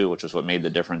game 2, which was what made the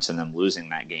difference in them losing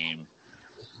that game.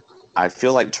 I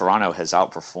feel like Toronto has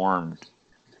outperformed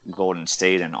Golden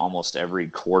State in almost every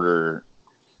quarter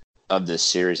of this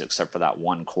series except for that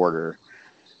one quarter.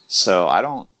 So I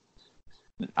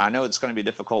know it's going to be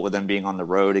difficult with them being on the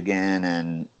road again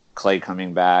and Klay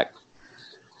coming back,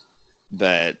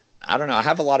 but I don't know. I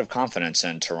have a lot of confidence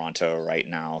in Toronto right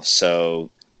now. So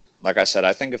like I said,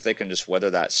 I think if they can just weather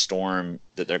that storm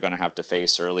that they're going to have to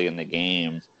face early in the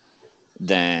game,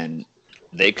 then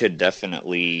they could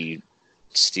definitely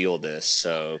steal this.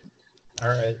 So all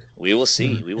right, we will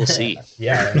see. We will see.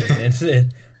 Yeah,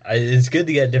 it's good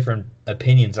to get different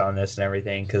opinions on this and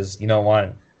everything, because we don't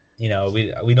want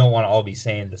to all be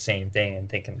saying the same thing and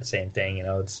thinking the same thing.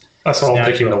 That's all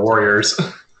picking the Warriors.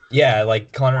 Yeah,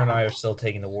 like Connor and I are still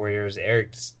taking the Warriors.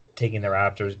 Eric's taking the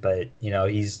Raptors, but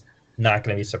he's not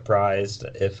going to be surprised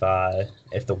if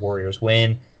the Warriors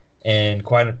win. And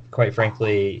quite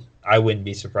frankly, I wouldn't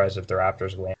be surprised if the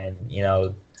Raptors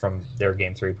win. From their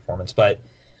Game 3 performance. But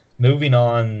moving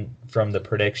on from the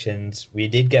predictions, we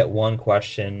did get one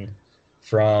question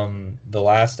from the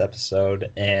last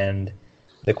episode, and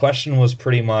the question was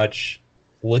pretty much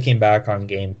looking back on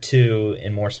Game 2,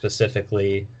 and more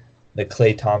specifically, the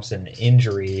Klay Thompson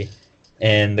injury.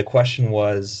 And the question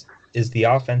was, is the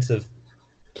offensive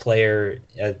player,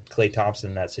 Klay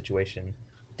Thompson, in that situation,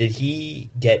 did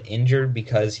he get injured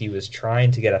because he was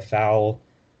trying to get a foul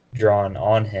drawn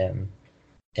on him?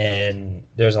 And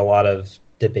there's a lot of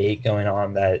debate going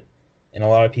on that and a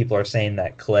lot of people are saying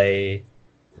that Klay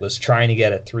was trying to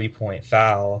get a 3-point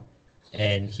foul,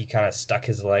 and he kind of stuck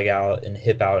his leg out and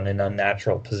hip out in an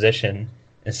unnatural position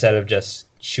instead of just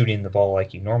shooting the ball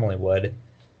like you normally would.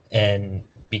 And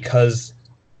because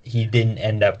he didn't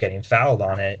end up getting fouled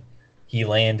on it, he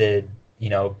landed,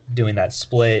 doing that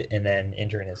split and then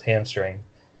injuring his hamstring.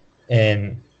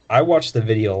 And I watched the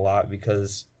video a lot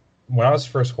because when I was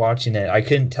first watching it, I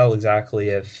couldn't tell exactly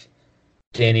if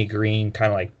Danny Green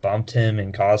kind of like bumped him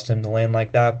and caused him to land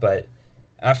like that. But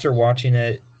after watching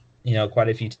it, quite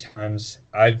a few times,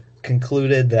 I've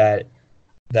concluded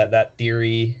that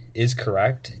theory is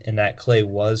correct and that Klay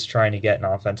was trying to get an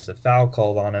offensive foul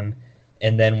called on him.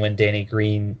 And then when Danny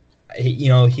Green, I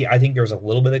think there was a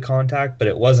little bit of contact, but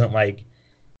it wasn't like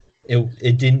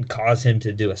it didn't cause him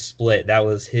to do a split. That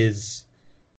was his,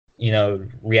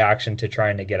 reaction to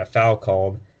trying to get a foul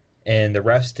called, and the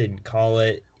refs didn't call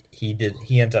it.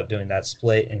 He ends up doing that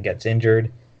split and gets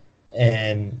injured.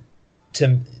 And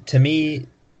to me,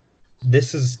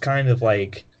 this is kind of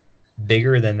like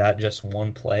bigger than that just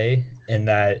one play, in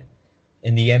that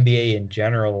in the NBA in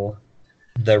general,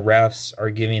 the refs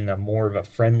are giving a more of a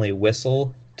friendly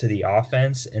whistle to the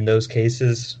offense in those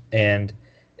cases, and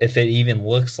if it even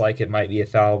looks like it might be a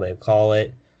foul, they call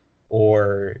it.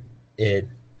 Or if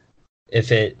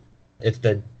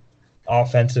the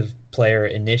offensive player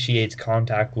initiates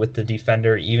contact with the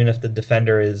defender, even if the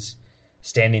defender is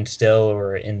standing still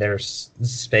or in their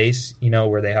space,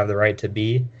 where they have the right to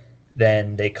be,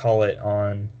 then they call it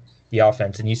on the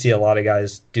offense. And you see a lot of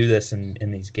guys do this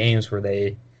in these games where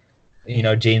they,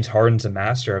 James Harden's a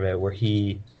master of it, where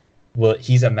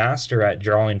he's a master at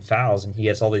drawing fouls, and he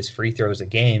gets all these free throws a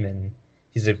game, and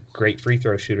he's a great free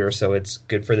throw shooter, so it's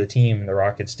good for the team, and the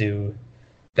Rockets do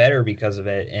better because of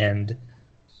it.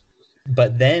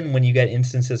 But then when you get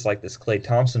instances like this Klay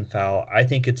Thompson foul, I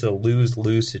think it's a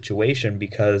lose-lose situation,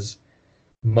 because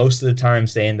most of the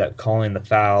times they end up calling the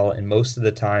foul, and most of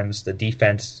the times the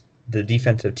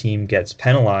defensive team gets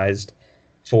penalized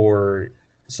for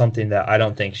something that I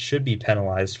don't think should be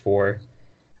penalized for.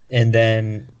 And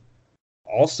then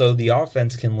also the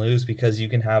offense can lose because you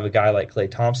can have a guy like Klay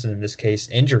Thompson, in this case,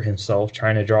 injure himself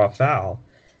trying to draw a foul.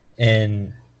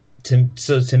 And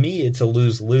to me, it's a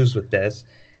lose-lose with this.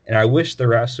 And I wish the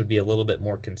refs would be a little bit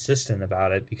more consistent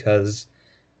about it, because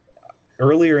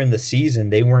earlier in the season,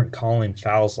 they weren't calling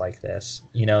fouls like this.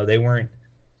 They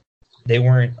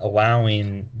weren't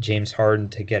allowing James Harden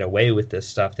to get away with this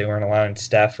stuff. They weren't allowing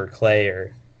Steph or Klay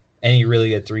or any really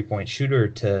good three-point shooter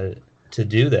to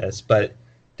do this. But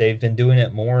they've been doing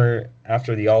it more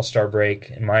after the All-Star break,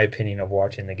 in my opinion, of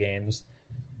watching the games,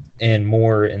 and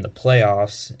more in the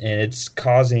playoffs. And it's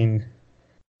causing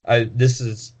this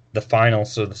is the final,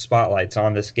 so the spotlight's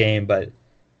on this game, but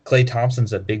Klay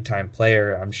Thompson's a big-time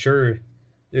player. I'm sure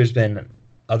there's been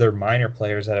other minor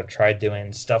players that have tried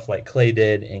doing stuff like Klay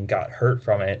did and got hurt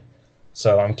from it.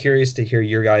 So I'm curious to hear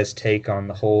your guys' take on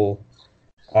the whole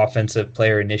offensive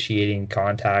player initiating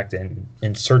contact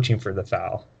and searching for the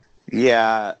foul.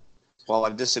 Yeah, well,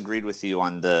 I've disagreed with you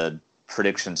on the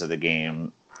predictions of the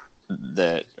game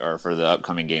that are for the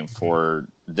upcoming game. For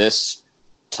this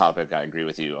topic, I agree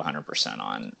with you 100%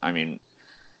 on. I mean,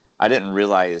 I didn't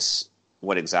realize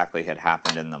what exactly had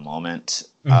happened in the moment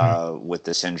with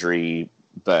this injury,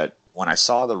 but when I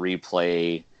saw the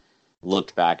replay,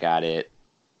 looked back at it,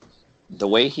 the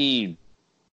way he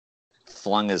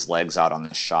flung his legs out on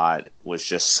the shot was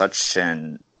just such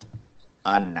an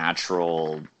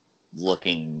unnatural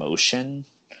looking motion.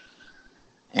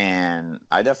 And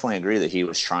I definitely agree that he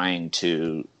was trying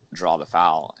to draw the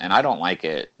foul. And I don't like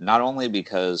it, not only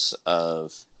because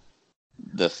of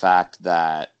the fact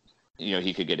that,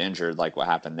 he could get injured like what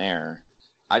happened there.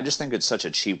 I just think it's such a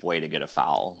cheap way to get a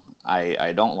foul.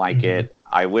 I don't like it.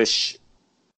 I wish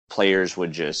players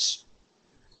would just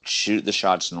shoot the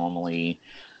shots normally.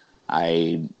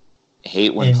 I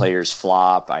hate when players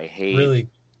flop. I hate...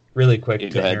 Really quick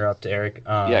to interrupt, Eric.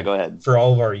 Yeah, go ahead. For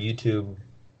all of our YouTube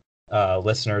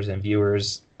listeners and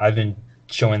viewers, I've been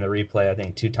showing the replay, I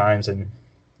think, 2 times, and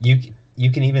you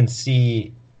can even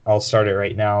see, I'll start it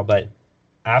right now, but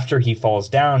after he falls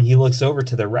down, he looks over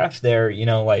to the ref there,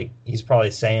 like he's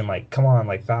probably saying, like, come on,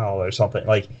 like, foul or something.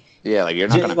 Like, yeah, like, you're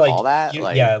not going to call that?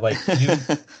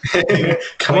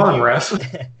 Come on, ref.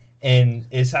 And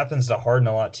it happens to Harden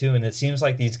a lot, too, and it seems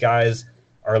like these guys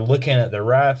are looking at the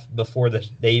ref before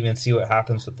they even see what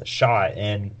happens with the shot,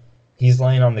 and he's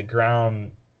laying on the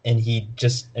ground, and he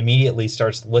just immediately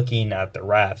starts looking at the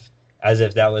ref as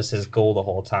if that was his goal the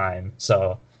whole time.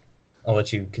 So I'll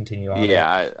let you continue on.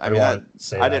 Yeah, I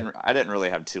didn't really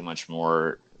have too much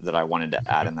more that I wanted to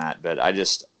add in that, but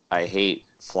I hate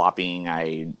flopping.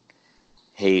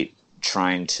 hate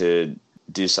trying to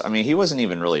do so. I mean, he wasn't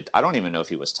even really, I don't even know if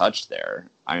he was touched there.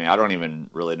 I mean, I don't even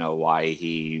really know why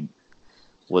he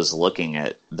was looking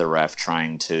at the ref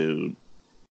trying to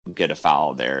get a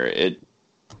foul there.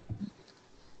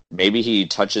 Maybe he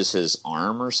touches his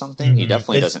arm or something. Mm-hmm. He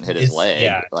definitely doesn't hit his leg.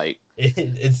 Yeah, like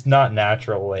it's not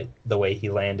natural the way he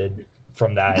landed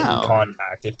from that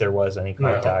contact, if there was any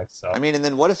contact. So I mean, and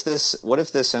then what if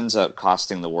this ends up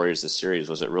costing the Warriors the series?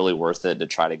 Was it really worth it to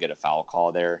try to get a foul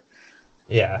call there?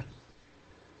 Yeah.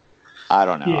 I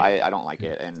don't know. Yeah. I don't like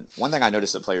it. And one thing I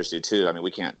noticed that players do too, I mean,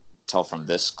 we can't tell from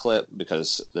this clip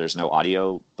because there's no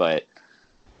audio, but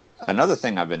another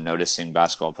thing I've been noticing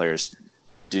basketball players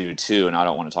do too, and I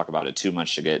don't want to talk about it too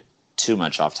much to get too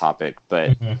much off topic,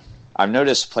 but I've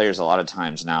noticed players a lot of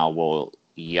times now will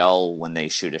yell when they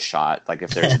shoot a shot, like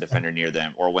if there's a defender near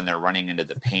them, or when they're running into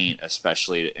the paint,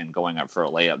 especially and going up for a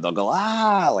layup, they'll go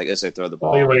like as they throw the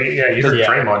ball. Yeah, you heard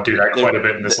Draymond do that quite a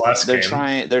bit in this last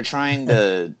game. They're trying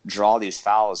to draw these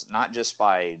fouls not just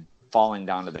by falling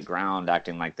down to the ground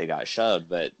acting like they got shoved,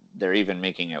 but they're even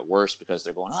making it worse because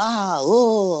they're going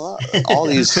all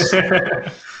these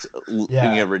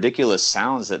ridiculous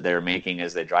sounds that they're making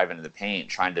as they drive into the paint,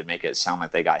 trying to make it sound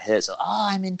like they got hit. So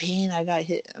I'm in pain, I got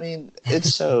hit. I mean,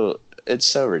 it's so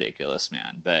ridiculous,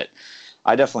 man. But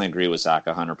I definitely agree with Zach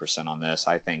 100% on this.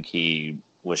 I think he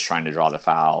was trying to draw the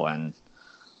foul, and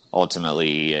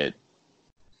ultimately it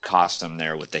cost him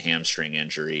there with the hamstring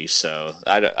injury. So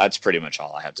that's pretty much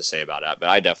all I have to say about that. But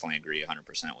I definitely agree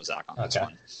 100% with Zach on this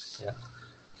one.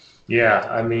 Yeah,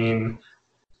 I mean,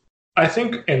 I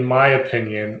think in my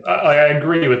opinion, I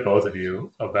agree with both of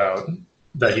you about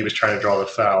that he was trying to draw the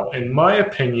foul. In my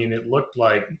opinion, it looked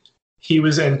like he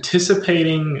was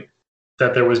anticipating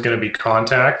that there was going to be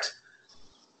contact.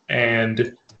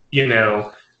 And,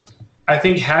 I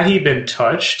think had he been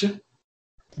touched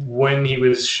when he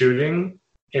was shooting,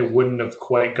 it wouldn't have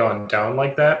quite gone down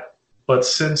like that. But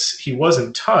since he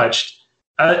wasn't touched,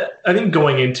 I think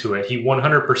going into it, he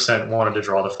 100% wanted to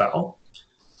draw the foul.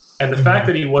 And the fact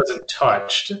that he wasn't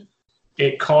touched,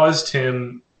 it caused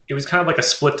him, it was kind of like a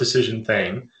split decision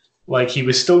thing. Like he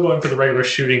was still going for the regular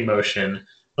shooting motion,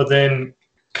 but then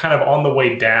kind of on the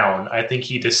way down, I think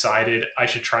he decided I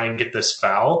should try and get this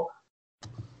foul.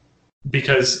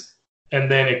 And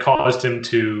then it caused him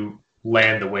to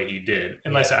land the way he did.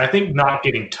 And like I said, I think not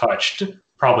getting touched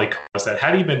probably caused that.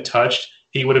 Had he been touched,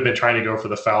 he would have been trying to go for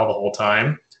the foul the whole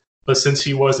time. But since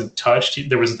he wasn't touched,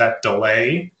 there was that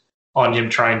delay on him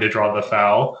trying to draw the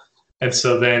foul. And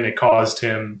so then it caused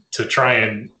him to try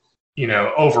and,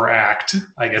 overact,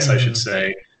 I guess I should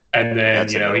say. And then,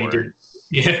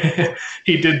 he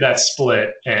did that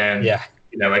split, and,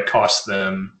 it cost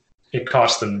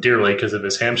them dearly because of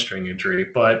his hamstring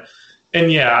injury.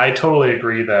 I totally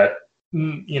agree that,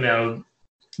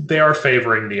 they are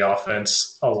favoring the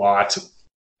offense a lot.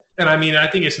 And I mean, I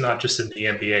think it's not just in the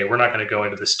NBA. We're not going to go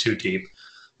into this too deep,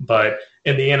 but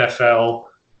in the NFL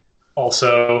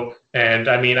also. And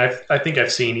I mean, I think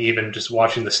I've seen, even just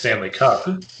watching the Stanley Cup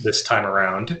this time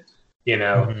around,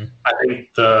 I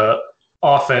think the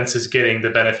offense is getting the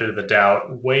benefit of the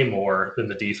doubt way more than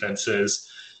the defense is.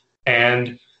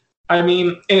 And I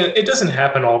mean, it doesn't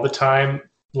happen all the time.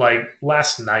 Like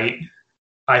last night,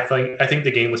 I think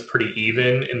the game was pretty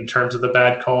even in terms of the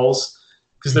bad calls,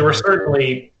 because there were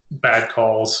certainly bad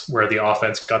calls where the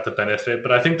offense got the benefit,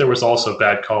 but I think there was also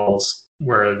bad calls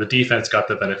where the defense got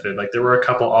the benefit. Like there were a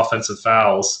couple offensive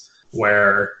fouls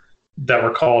that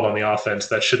were called on the offense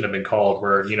that shouldn't have been called,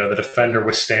 where the defender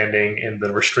was standing in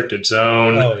the restricted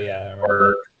zone,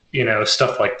 or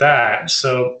stuff like that.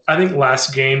 So I think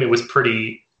last game it was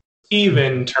pretty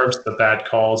even in terms of the bad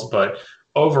calls, but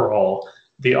overall,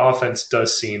 the offense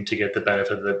does seem to get the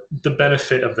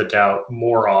benefit of the doubt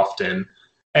more often.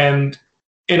 And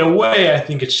in a way, I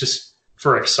think it's just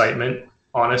for excitement,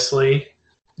 honestly,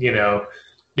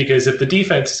 because if the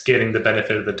defense is getting the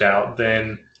benefit of the doubt,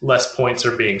 then less points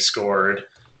are being scored,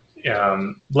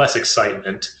 less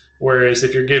excitement. Whereas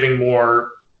if you're giving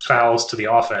more fouls to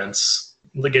the offense,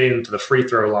 getting them to the free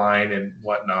throw line and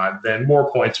whatnot, then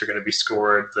more points are going to be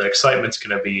scored. The excitement's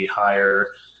going to be higher.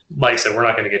 Like I said, we're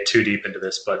not going to get too deep into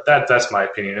this, but that's my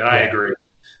opinion. And I agree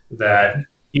that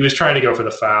he was trying to go for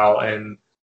the foul, and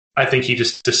I think he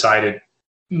just decided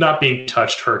not being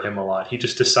touched hurt him a lot. He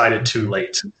just decided too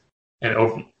late. And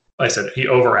like I said, he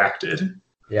overacted.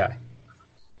 Yeah.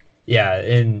 Yeah,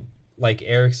 and like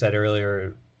Eric said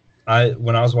earlier,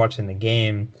 when I was watching the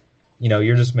game,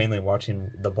 you're just mainly watching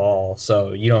the ball,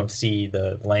 so you don't see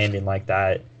the landing like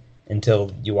that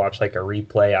until you watch like a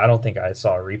replay. I don't think I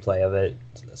saw a replay of it,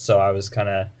 so I was kind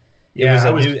of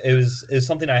it was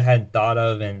something I hadn't thought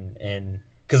of, and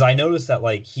because I noticed that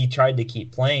like he tried to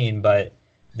keep playing, but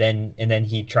then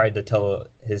he tried to tell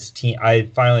his team. I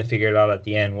finally figured out at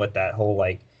the end what that whole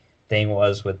like thing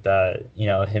was with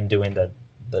him doing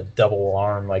the double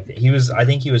arm. Like I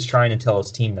think he was trying to tell his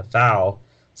team to foul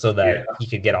so that he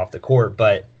could get off the court.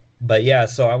 But yeah,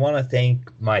 so I want to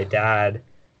thank my dad,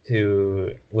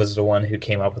 who was the one who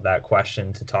came up with that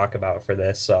question to talk about for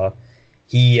this. So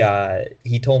he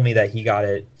told me that he got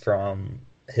it from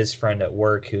his friend at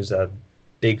work, who's a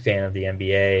big fan of the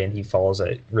NBA and he follows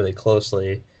it really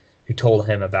closely, who told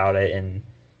him about it. And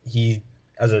he,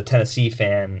 as a Tennessee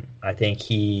fan, I think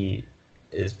he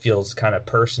feels kind of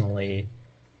personally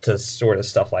to sort of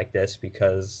stuff like this,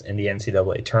 because in the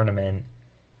NCAA tournament,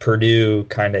 Purdue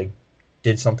kind of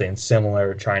did something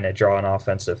similar, trying to draw an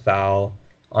offensive foul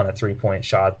on a three-point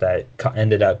shot that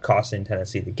ended up costing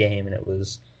Tennessee the game. And it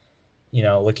was,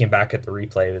 looking back at the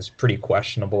replay, it was pretty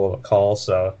questionable of a call.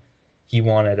 So he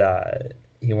wanted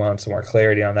some more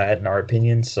clarity on that, in our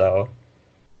opinion. So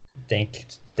thank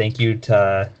you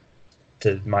to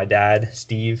my dad,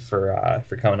 Steve, for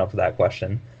coming up with that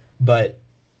question. But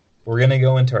we're gonna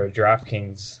go into our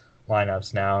DraftKings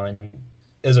lineups now, and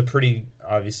it was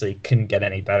obviously couldn't get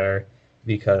any better,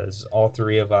 because all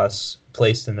three of us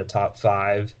placed in the top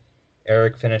 5.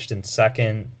 Eric finished in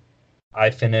second. I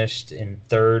finished in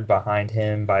third behind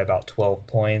him by about 12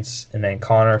 points, and then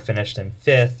Connor finished in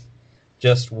 5th,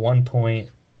 just 1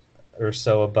 point or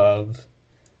so above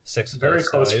 6th. Very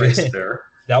close race there.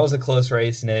 That was a close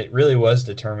race, and it really was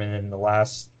determined in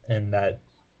that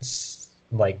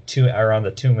around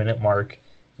the 2-minute mark,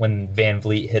 when Van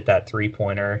Vliet hit that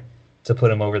 3-pointer to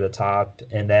put him over the top.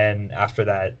 And then after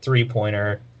that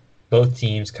 3-pointer, both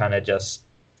teams kind of just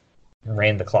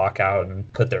ran the clock out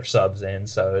and put their subs in.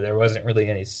 So there wasn't really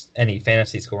any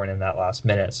fantasy scoring in that last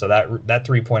minute. So that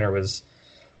 3-pointer was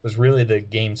really the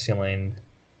game sealing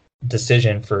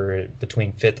decision for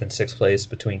between 5th and 6th place,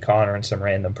 between Connor and some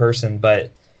random person.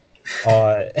 But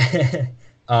but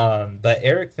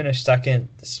Eric finished second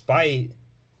despite.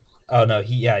 Oh no,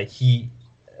 he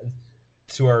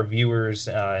to our viewers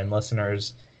and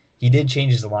listeners, he did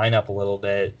change his lineup a little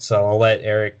bit. So I'll let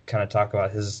Eric kind of talk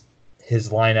about his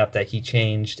lineup that he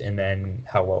changed and then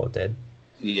how well it did.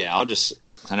 Yeah,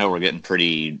 I know we're getting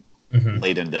pretty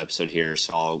late in the episode here,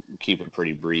 so I'll keep it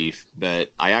pretty brief.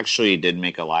 But I actually did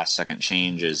make a last-second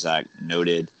change, as Zach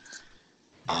noted.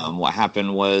 What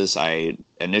happened was it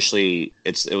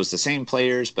was the same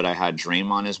players, but I had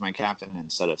Draymond as my captain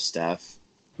instead of Steph.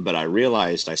 But I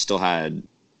realized I still had,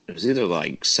 it was either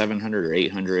like $700 or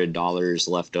 $800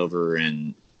 left over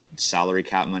in salary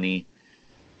cap money.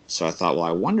 So I thought, well,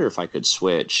 I wonder if I could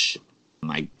switch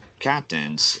my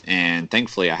captains. And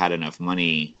thankfully I had enough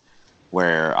money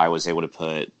where I was able to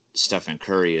put Stephen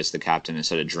Curry as the captain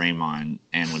instead of Draymond.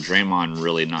 And with Draymond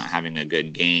really not having a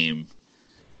good game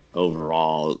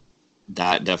overall,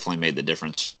 that definitely made the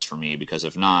difference for me, because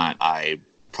if not, I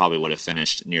probably would have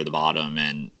finished near the bottom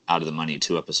and out of the money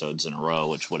 2 episodes in a row,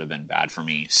 which would have been bad for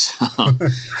me. So,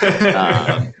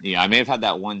 I may have had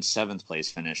that 7th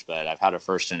place finish, but I've had a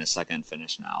 1st and a 2nd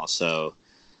finish now. So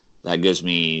that gives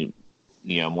me,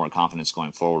 more confidence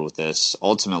going forward with this.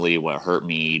 Ultimately, what hurt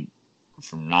me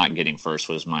from not getting 1st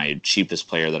was my cheapest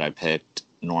player that I picked,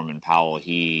 Norman Powell.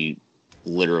 He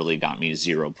literally got me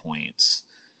 0 points.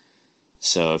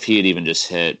 So if he had even just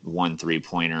hit 1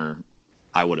 3-pointer,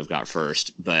 I would have got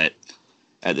 1st. But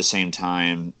at the same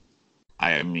time,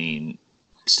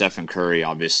 Stephen Curry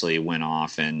obviously went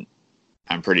off, and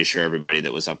I'm pretty sure everybody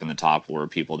that was up in the top were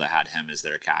people that had him as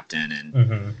their captain.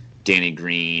 And Danny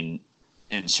Green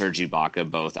and Serge Ibaka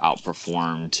both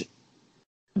outperformed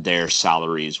their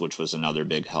salaries, which was another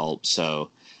big help.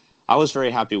 So I was very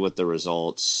happy with the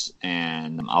results,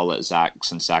 and I'll let Zach,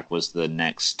 since Zach was the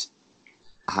next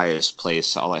highest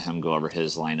place, I'll let him go over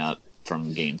his lineup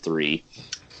from game 3.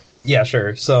 Yeah,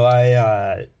 sure. So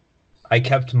I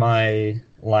kept my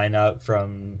lineup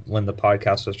from when the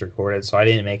podcast was recorded, so I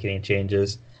didn't make any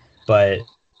changes. But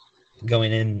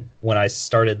going in, when I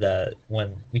started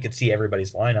when we could see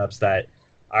everybody's lineups, that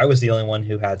I was the only one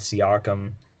who had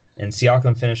Siakam, and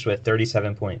Siakam finished with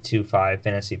 37.25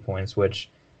 fantasy points, which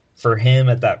for him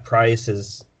at that price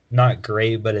is not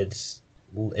great, but it's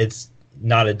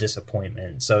not a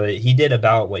disappointment. So he did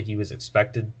about what he was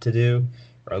expected to do,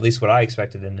 or at least what I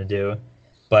expected him to do.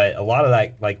 But a lot of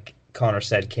that, like Connor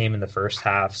said, came in the first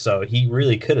half. So he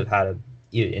really could have had an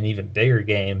even bigger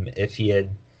game if he had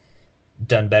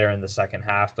done better in the second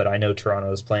half. But I know Toronto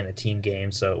was playing a team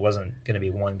game, so it wasn't going to be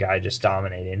one guy just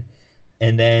dominating.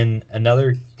 And then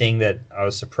another thing that I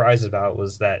was surprised about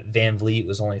was that Van Vliet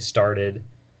was only started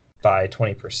by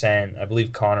 20%. I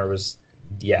believe Connor was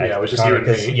Yeah, Yeah, it was just Connor, you and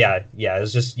 'cause- me. yeah, it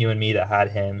was just you and me that had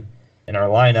him in our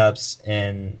lineups,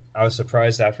 and I was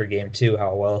surprised after game two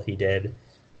how well he did.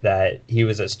 That he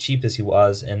was as cheap as he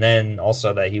was, and then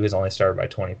also that he was only started by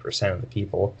 20% of the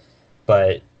people.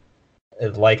 But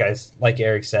like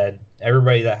Eric said,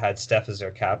 everybody that had Steph as their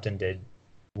captain did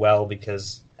well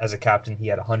because as a captain he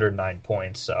had 109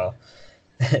 points, so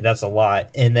that's a lot.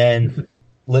 And then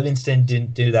Livingston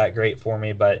didn't do that great for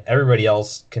me, but everybody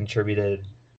else contributed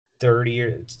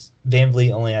 30. Van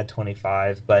Vliet only had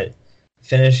 25, but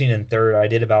finishing in third, I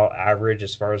did about average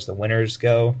as far as the winners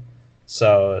go.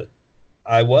 So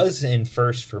I was in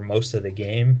first for most of the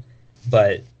game,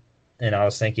 and I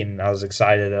was thinking I was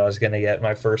excited that I was going to get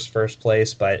my first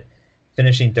place, but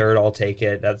finishing third, I'll take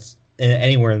it. That's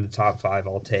anywhere in the top five,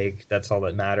 I'll take. That's all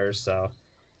that matters. So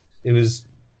it was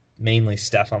mainly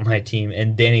Steph on my team,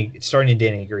 and starting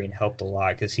Danny Green helped a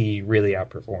lot because he really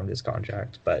outperformed his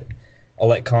contract. But I'll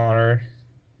let Connor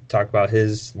talk about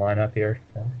his lineup here.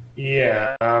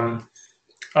 Yeah.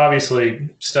 Obviously,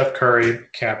 Steph Curry,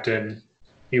 captain.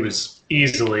 He was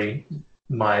easily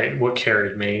what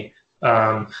carried me.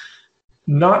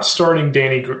 Not starting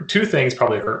Danny. Two things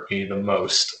probably hurt me the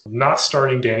most. Not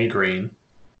starting Danny Green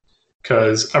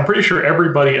because I'm pretty sure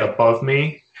everybody above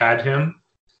me had him,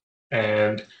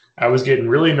 and I was getting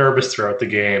really nervous throughout the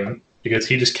game because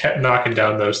he just kept knocking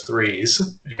down those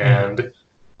threes. And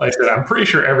like I said, I'm pretty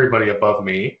sure everybody above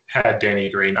me had Danny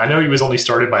Green. I know he was only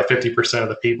started by 50% of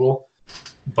the people,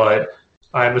 but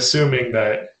I'm assuming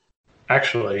that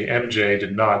actually MJ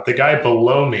did not. The guy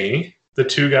below me, the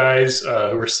two guys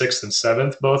who were sixth and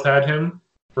seventh, both had him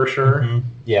for sure. Mm-hmm.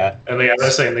 Yeah. And I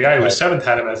was saying the guy who was seventh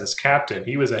had him as his captain.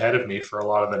 He was ahead of me for a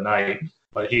lot of the night,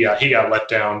 but he got let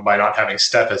down by not having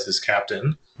Steph as his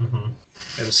captain. Mm-hmm.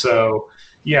 And so,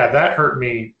 yeah, that hurt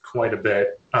me quite a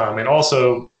bit. And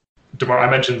also, I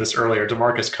mentioned this earlier,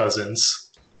 DeMarcus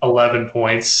Cousins, 11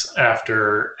 points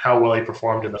after how well he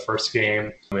performed in the first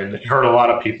game. And it hurt a lot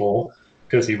of people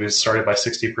because he was started by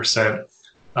 60%.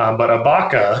 But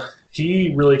Ibaka,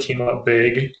 he really came up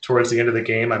big towards the end of the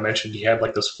game. I mentioned he had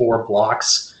like those 4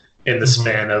 blocks in the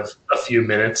span of a few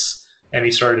minutes, and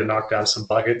he started to knock down some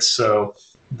buckets. So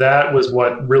that was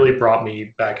what really brought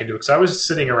me back into it, because I was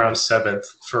sitting around 7th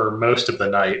for most of the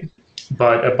night.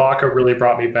 But Ibaka really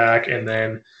brought me back, and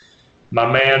then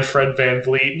my man Fred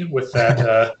VanVleet with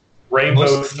that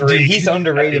rainbow three. Dude, he's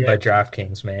underrated by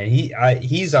DraftKings, man.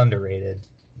 He's underrated.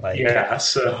 Yeah,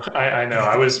 so I know.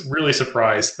 I was really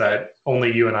surprised that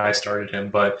only you and I started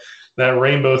him, but that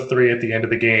rainbow three at the end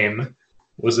of the game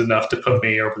was enough to put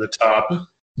me over the top.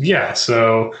 Yeah,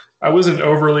 so I wasn't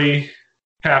overly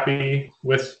happy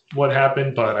with what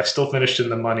happened, but I still finished in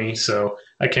the money, so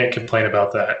I can't complain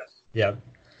about that. Yeah.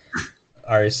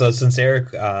 All right, so since Eric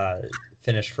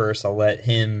finished first, I'll let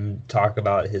him talk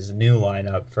about his new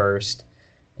lineup first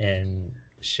and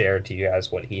share to you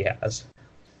guys what he has.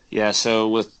 Yeah, so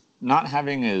with not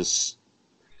having as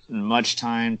much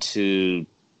time to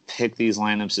pick these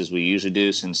lineups as we usually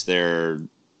do, since they're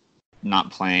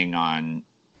not playing on,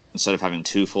 instead of having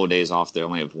 2 full days off, they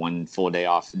only have 1 full day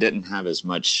off. Didn't have as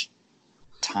much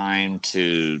time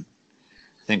to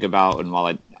think about. And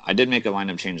while I did make a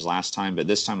lineup change last time, but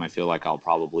this time I feel like I'll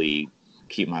probably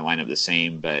keep my lineup the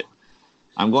same. But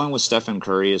I'm going with Stephen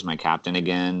Curry as my captain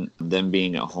again. Them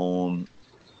being at home,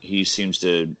 he seems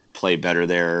to play better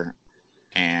there.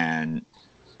 And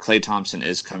Klay Thompson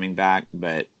is coming back,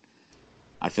 but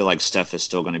I feel like Steph is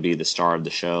still going to be the star of the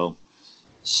show.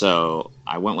 So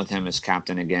I went with him as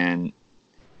captain again.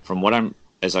 From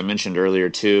as I mentioned earlier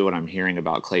too, what I'm hearing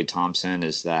about Klay Thompson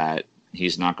is that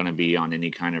he's not going to be on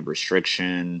any kind of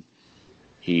restriction.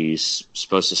 He's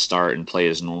supposed to start and play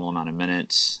his normal amount of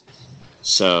minutes.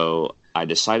 So I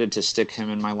decided to stick him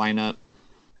in my lineup.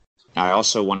 I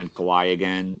also wanted Kawhi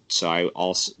again, so I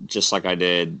also, just like I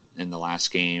did in the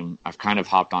last game, I've kind of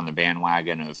hopped on the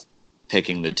bandwagon of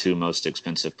picking the 2 most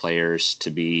expensive players to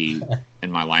be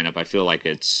in my lineup. I feel like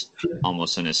it's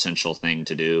almost an essential thing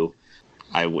to do.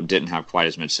 I didn't have quite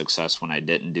as much success when I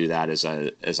didn't do that as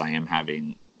I am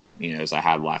having, as I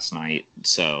had last night.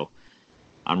 So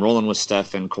I'm rolling with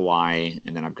Steph and Kawhi,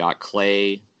 and then I've got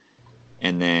Klay,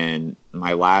 and then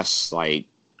my last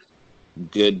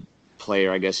good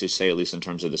player, I guess you say, at least in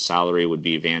terms of the salary, would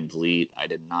be VanVleet. I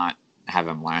did not have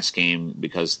him last game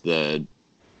because the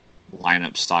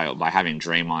lineup style, by having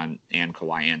Draymond and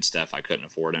Kawhi and Steph, I couldn't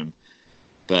afford him.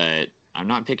 But I'm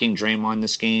not picking Draymond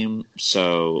this game,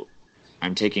 so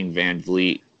I'm taking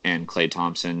VanVleet and Klay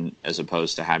Thompson as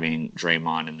opposed to having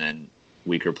Draymond and then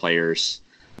weaker players.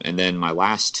 And then my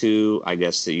last 2, I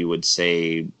guess that you would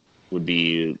say, would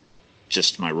be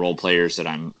just my role players that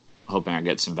I'm hoping I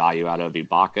get some value out of.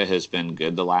 Ibaka has been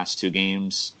good the last 2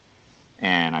 games,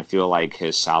 and I feel like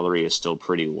his salary is still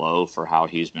pretty low for how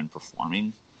he's been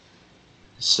performing.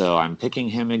 So I'm picking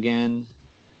him again.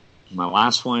 My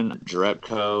last one,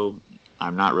 Jerebko,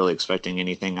 I'm not really expecting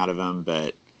anything out of him,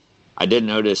 but I did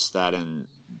notice that in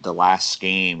the last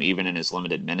game, even in his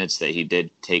limited minutes, that he did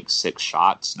take 6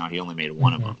 shots. Now, he only made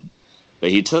one of them. But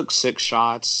he took 6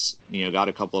 shots, got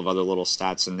a couple of other little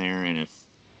stats in there, and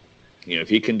if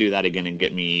he can do that again and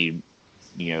get me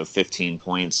 15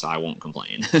 points, I won't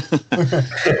complain.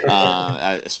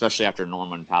 Especially after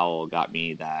Norman Powell got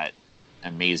me that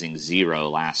amazing 0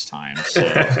 last time. So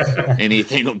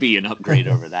anything will be an upgrade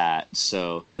over that.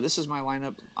 So this is my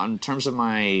lineup. In terms of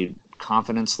my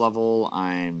confidence level,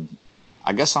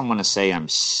 I guess I'm going to say I'm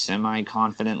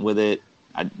semi-confident with it.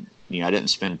 I didn't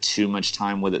spend too much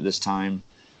time with it this time,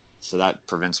 so that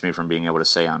prevents me from being able to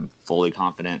say I'm fully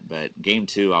confident. But game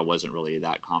 2, I wasn't really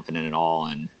that confident at all,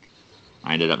 and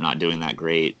I ended up not doing that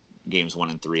great. Games 1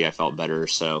 and 3, I felt better.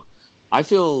 So I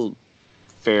feel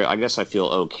fair. I guess I feel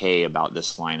okay about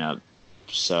this lineup.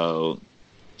 So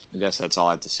I guess that's all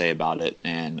I have to say about it.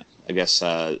 And I guess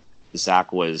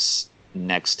Zach was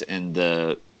next in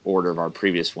the order of our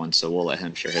previous one, so we'll let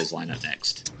him share his lineup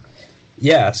next.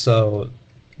 Yeah, so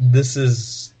this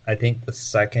is, I think, the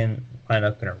second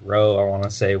lineup in a row, I want to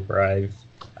say, where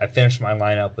I finished my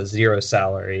lineup with 0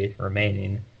 salary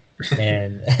remaining,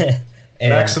 and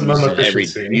maximum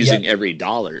efficiency. Using every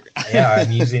dollar. Yeah,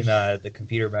 I'm using the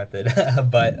computer method,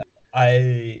 but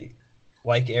I,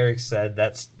 like Eric said,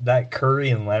 that Curry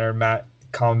and Leonard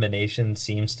combination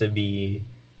seems to be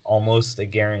almost a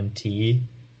guarantee,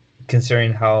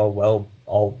 considering how well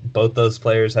both those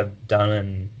players have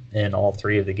done in all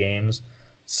 3 of the games.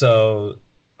 So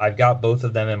I've got both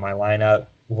of them in my lineup.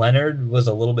 Leonard was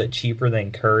a little bit cheaper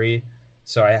than Curry,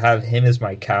 so I have him as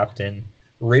my captain.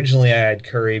 Originally, I had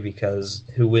Curry because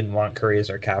who wouldn't want Curry as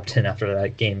our captain after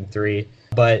that game 3?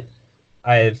 But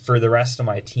for the rest of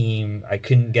my team, I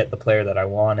couldn't get the player that I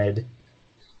wanted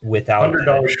without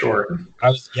 $100 short. I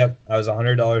was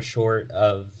 $100 short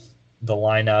of the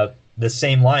lineup, the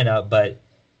same lineup, but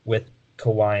with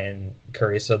Kawhi and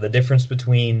Curry. So the difference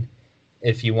between,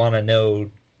 if you want to know,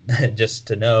 just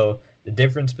to know, the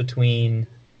difference between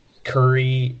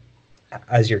Curry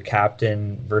as your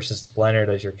captain versus Leonard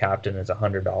as your captain is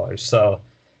 $100. So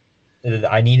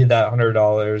I needed that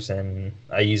 $100, and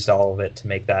I used all of it to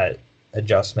make that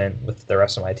adjustment with the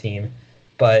rest of my team.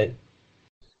 But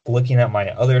looking at my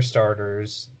other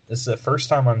starters, this is the first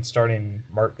time I'm starting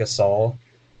Marc Gasol,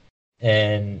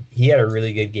 and he had a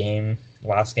really good game.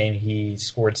 Last game, he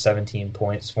scored 17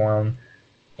 points for him,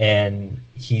 and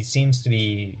he seems to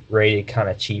be rated kind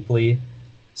of cheaply.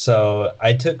 So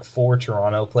I took 4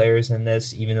 Toronto players in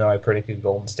this, even though I predicted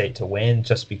Golden State to win,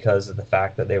 just because of the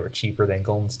fact that they were cheaper than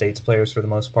Golden State's players for the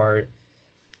most part.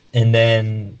 And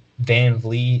then Van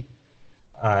Vliet,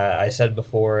 I said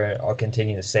before, I'll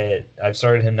continue to say it, I've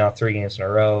started him now 3 games in a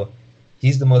row.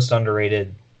 He's the most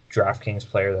underrated DraftKings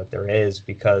player that there is,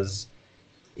 because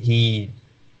he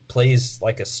plays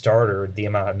like a starter the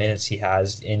amount of minutes he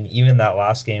has. And even that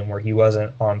last game where he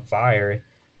wasn't on fire,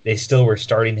 they still were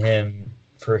starting him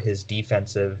for his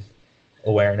defensive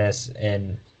awareness.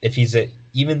 And if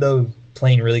even though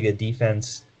playing really good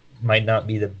defense might not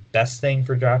be the best thing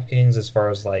for DraftKings as far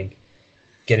as like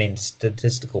getting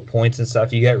statistical points and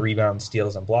stuff, you get rebounds,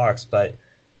 steals, and blocks. But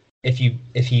if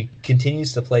he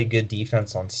continues to play good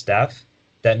defense on Steph,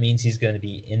 that means he's going to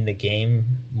be in the game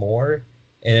more,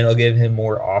 and it'll give him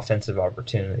more offensive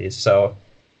opportunities. So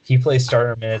he plays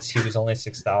starter minutes. He was only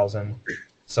 6,000,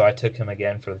 so I took him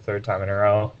again for the 3rd time in a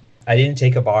row. I didn't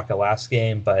take Ibaka last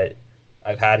game, but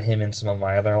I've had him in some of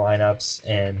my other lineups,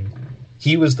 and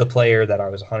he was the player that I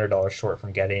was $100 short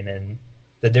from getting. And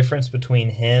the difference between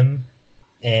him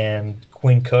and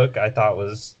Quinn Cook, I thought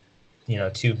was,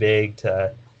 too big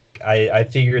to. I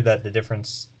figured that the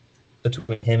difference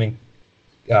between him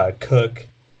and Cook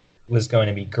was going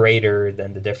to be greater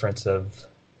than the difference of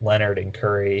Leonard and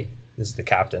Curry as the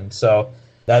captain. So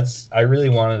I really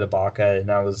wanted Ibaka, and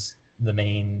that was the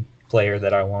main player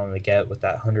that I wanted to get with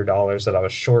that $100 that I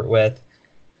was short with.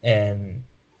 And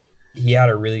he had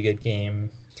a really good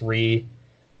game 3,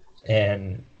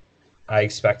 and I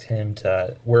expect him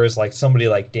to, whereas like somebody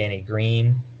like Danny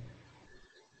Green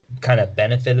kind of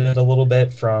benefited a little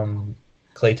bit from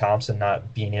Klay Thompson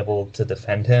not being able to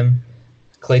defend him.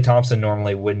 Klay Thompson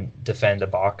normally wouldn't defend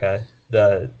Ibaka.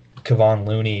 The Kevon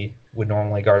Looney would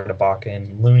normally guard Ibaka,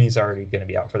 and Looney's already going to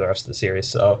be out for the rest of the series.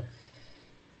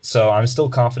 So I'm still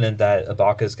confident that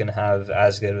Ibaka is going to have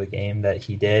as good of a game that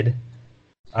he did.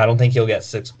 I don't think he'll get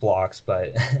 6 blocks,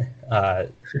 but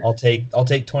I'll take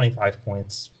 25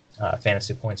 points,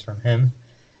 fantasy points from him.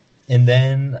 And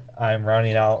then I'm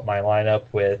rounding out my lineup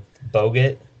with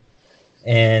Bogut,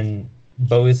 and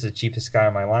Bogut's the cheapest guy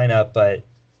in my lineup, but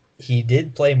he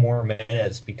did play more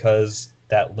minutes because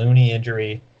that Looney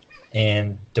injury,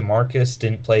 and DeMarcus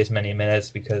didn't play as many minutes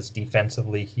because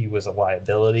defensively he was a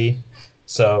liability.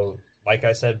 So, like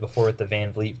I said before with the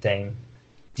Van Vliet thing,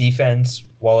 defense,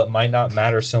 while it might not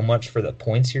matter so much for the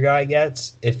points your guy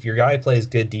gets, if your guy plays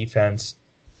good defense,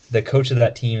 the coach of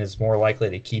that team is more likely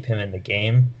to keep him in the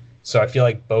game. So I feel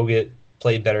like Bogut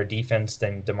played better defense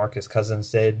than DeMarcus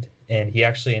Cousins did, and he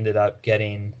actually ended up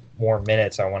getting more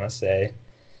minutes, I want to say.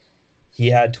 He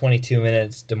had 22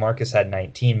 minutes, DeMarcus had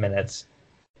 19 minutes,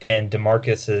 and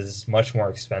DeMarcus is much more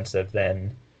expensive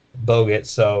than Bogut,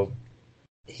 so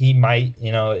he might,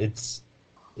 it's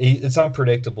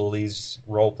unpredictable. These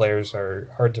role players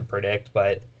are hard to predict,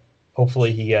 but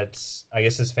hopefully he gets, I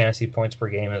guess his fantasy points per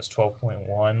game is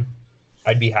 12.1.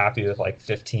 I'd be happy with like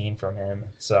 15 from him.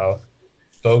 So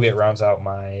Bogut rounds out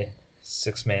my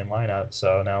 6-man lineup.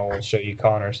 So now we'll show you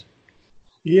Connor's.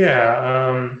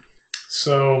 Yeah.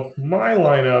 So my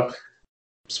lineup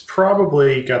has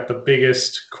probably got the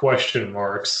biggest question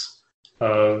marks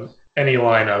of any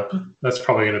lineup that's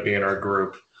probably going to be in our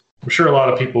group. I'm sure a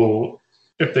lot of people,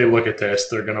 if they look at this,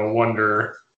 they're going to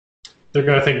wonder, they're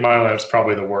going to think my lineup's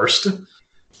probably the worst.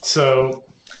 So,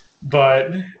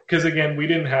 but because again, we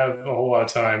didn't have a whole lot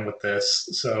of time with this,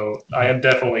 so I am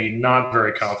definitely not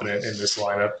very confident in this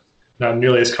lineup. Not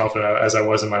nearly as confident as I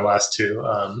was in my last two.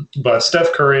 But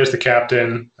Steph Curry is the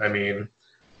captain. I mean,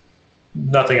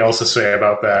 nothing else to say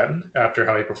about that after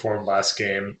how he performed last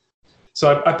game.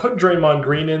 So I put Draymond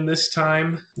Green in this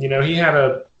time. He had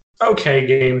a okay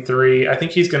game 3. I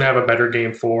think he's going to have a better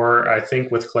game 4. I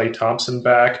think with Klay Thompson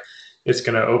back, it's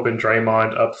going to open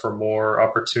Draymond up for more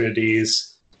opportunities.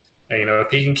 And,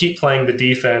 if he can keep playing the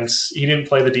defense, he didn't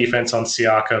play the defense on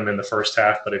Siakam in the first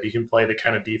half, but if he can play the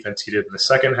kind of defense he did in the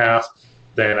second half,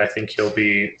 then I think he'll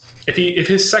be, if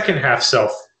his second half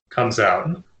self comes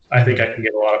out, I think I can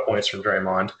get a lot of points from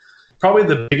Draymond. Probably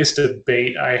the biggest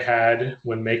debate I had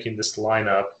when making this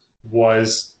lineup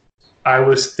was I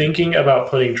was thinking about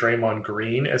putting Draymond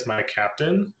Green as my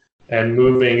captain and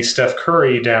moving Steph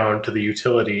Curry down to the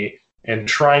utility and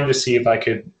trying to see if I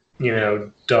could,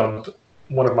 dump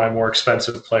one of my more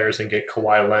expensive players and get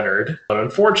Kawhi Leonard. But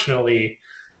unfortunately,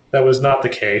 that was not the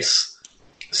case.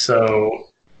 So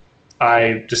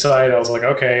I decided, I was like,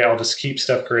 okay, I'll just keep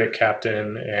Steph Curry at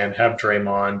captain and have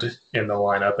Draymond in the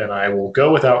lineup, and I will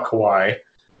go without Kawhi,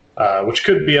 which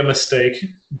could be a mistake,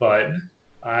 but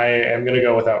I am going to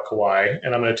go without Kawhi,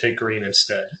 and I'm going to take Green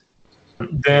instead.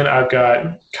 Then I've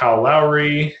got Kyle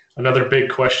Lowry, another big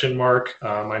question mark.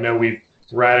 I know we've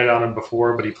ratted on him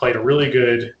before, but he played a really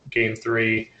good game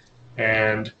 3,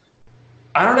 and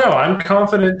I don't know. I'm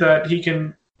confident that he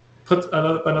can put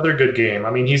another good game.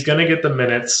 I mean, he's going to get the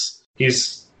minutes.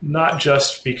 He's not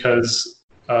just because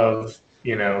of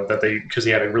because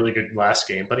he had a really good last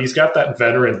game, but he's got that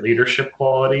veteran leadership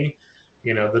quality.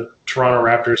 The Toronto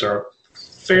Raptors are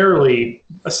fairly,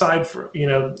 aside from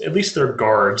at least their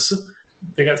guards,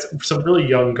 they got some really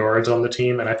young guards on the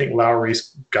team, and I think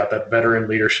Lowry's got that veteran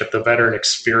leadership, the veteran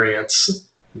experience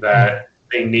that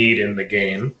they need in the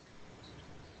game.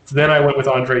 Then I went with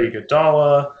Andre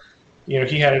Iguodala.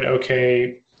 He had an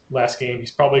okay last game.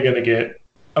 He's probably going to get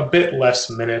a bit less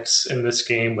minutes in this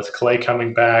game with Klay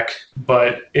coming back,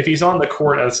 but if he's on the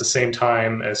court at the same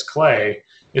time as Klay,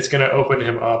 it's going to open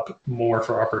him up more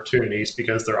for opportunities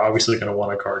because they're obviously going to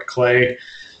want to guard Klay.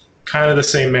 Kind of the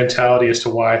same mentality as to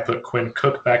why I put Quinn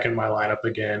Cook back in my lineup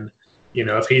again.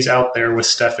 If he's out there with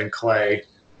Steph and Klay,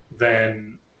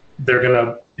 then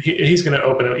he's gonna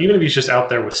open it. Even if he's just out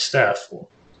there with Steph,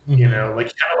 kind of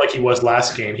like he was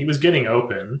last game. He was getting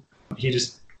open. He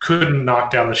just couldn't knock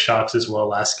down the shots as well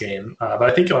last game. But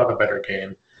I think he'll have a better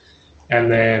game.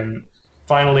 And then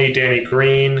finally, Danny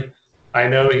Green. I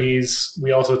know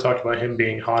we also talked about him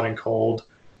being hot and cold,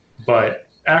 but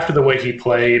after the way he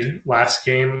played last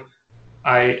game,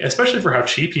 especially for how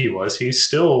cheap he was, he's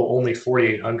still only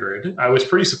 4,800. I was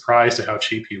pretty surprised at how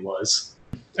cheap he was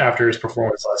after his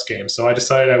performance last game. So I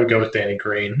decided I would go with Danny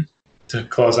Green to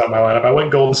close out my lineup. I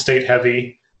went Golden State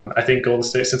heavy. I think Golden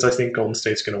State's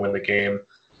going to win the game.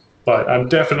 But I'm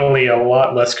definitely a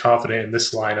lot less confident in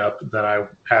this lineup than I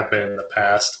have been in the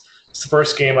past. It's the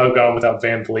first game I've gone without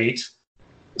Van Vliet.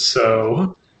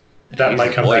 So that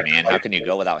might come back. Man, how can you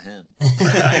go without him?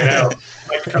 I know.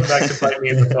 Might come back to bite me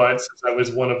in the butt since I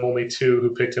was one of only 2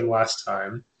 who picked him last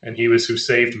time, and he was who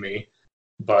saved me.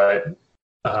 But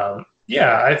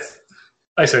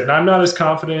I said, I'm not as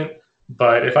confident,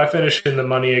 but if I finish in the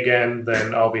money again,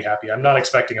 then I'll be happy. I'm not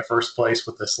expecting a first place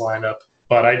with this lineup,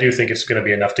 but I do think it's going to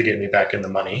be enough to get me back in the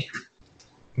money.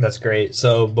 That's great.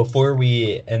 So before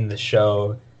we end the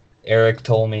show, Eric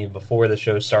told me before the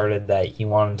show started that he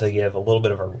wanted to give a little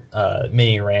bit of a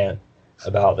mini rant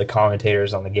about the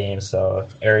commentators on the game. So,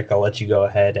 Eric, I'll let you go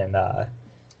ahead and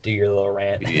do your little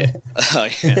rant. Yeah.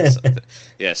 Yes.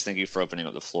 Yes, thank you for opening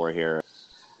up the floor here.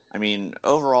 I mean,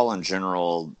 overall, in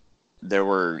general, there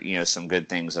were, some good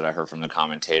things that I heard from the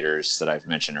commentators that I've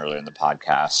mentioned earlier in the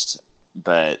podcast.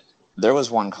 But there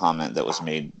was one comment that was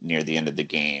made near the end of the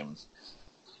game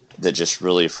that just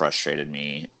really frustrated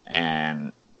me.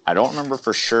 And I don't remember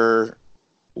for sure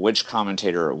which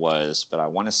commentator it was, but I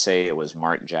want to say it was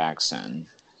Mark Jackson.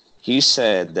 He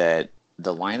said that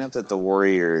the lineup that the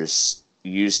Warriors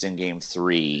used in Game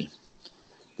 3,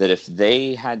 that if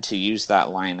they had to use that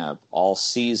lineup all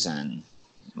season,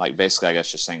 like basically I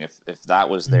guess just saying if that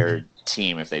was their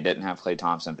team, if they didn't have Klay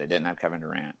Thompson, if they didn't have Kevin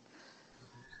Durant,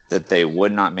 that they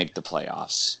would not make the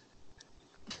playoffs.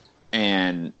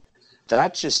 And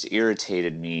that just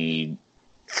irritated me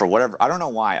for whatever. I don't know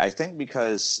why. I think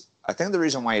the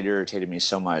reason why it irritated me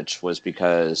so much was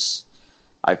because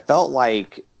I felt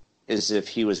like as if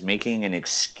he was making an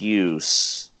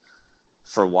excuse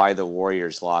for why the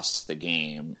Warriors lost the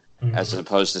game, as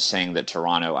opposed to saying that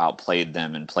Toronto outplayed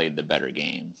them and played the better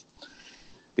game.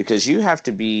 Because you have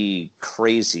to be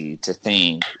crazy to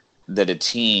think that a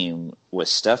team with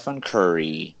Stephen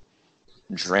Curry,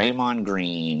 Draymond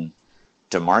Green,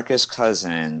 DeMarcus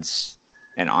Cousins,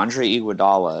 and Andre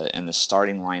Iguodala in the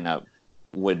starting lineup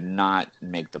would not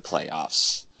make the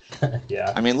playoffs.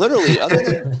 Yeah. I mean, literally,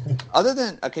 other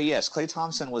than okay, yes, Klay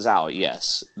Thompson was out,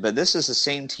 yes, but this is the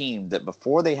same team that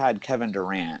before they had Kevin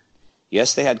Durant,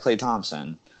 yes, they had Klay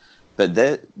Thompson, but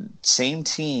that same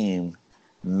team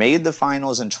made the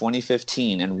finals in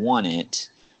 2015 and won it,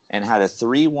 and had a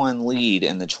 3-1 lead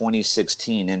in the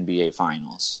 2016 NBA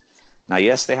Finals. Now,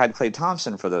 yes, they had Klay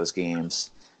Thompson for those games,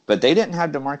 but they didn't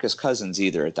have DeMarcus Cousins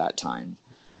either at that time.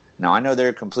 Now, I know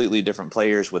they're completely different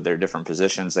players with their different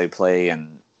positions they play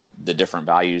and the different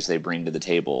values they bring to the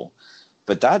table,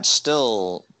 but that's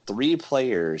still 3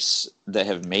 players that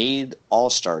have made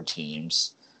all-star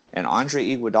teams, and Andre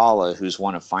Iguodala, who's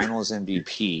won a Finals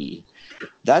MVP,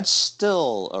 that's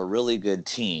still a really good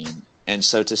team. And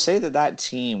so to say that that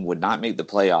team would not make the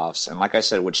playoffs, and like I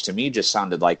said, which to me just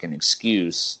sounded like an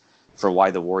excuse for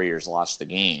why the Warriors lost the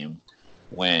game,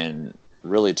 when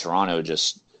really Toronto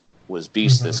just was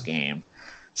beast this game.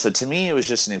 So to me, it was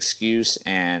just an excuse,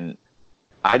 and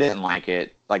I didn't like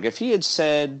it. Like if he had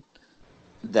said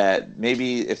that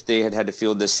maybe if they had to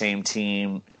field the same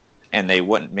team and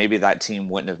maybe that team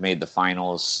wouldn't have made the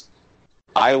finals,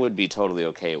 I would be totally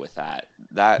okay with that.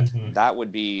 That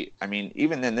would be, I mean,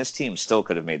 even then this team still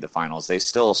could have made the finals. They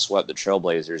still swept the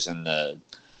Trailblazers in the,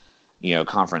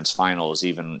 conference finals,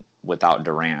 even without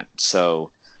Durant.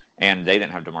 So, and they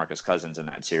didn't have DeMarcus Cousins in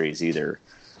that series either.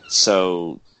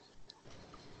 So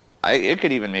it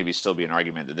could even maybe still be an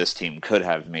argument that this team could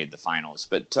have made the finals.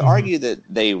 But to argue that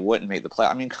they wouldn't make the play,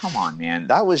 I mean, come on, man.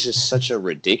 That was just such a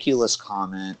ridiculous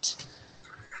comment.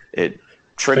 It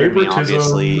triggered me,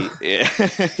 obviously.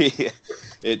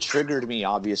 It triggered me,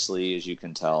 obviously, as you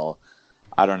can tell.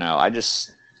 I don't know.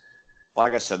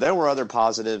 Like I said, there were other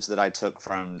positives that I took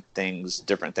from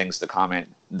different things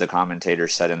the commentator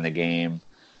said in the game.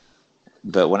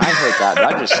 But when I heard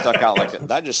that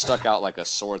just stuck out like a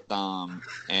sore thumb,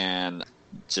 and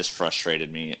just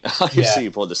frustrated me. You see,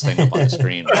 you pulled this thing up on the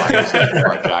screen. Why is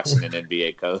Mark Jackson an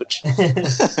NBA coach?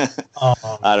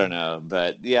 I don't know,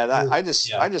 but yeah, I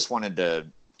just wanted to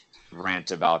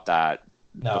rant about that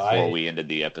before we ended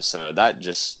the episode. That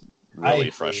just really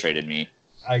frustrated me.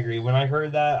 I agree. When I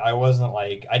heard that,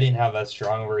 I didn't have as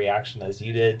strong of a reaction as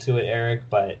you did to it, Eric,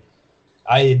 but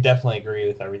I definitely agree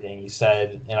with everything he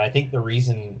said. And I think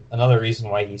another reason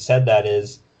why he said that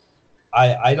is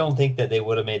I don't think that they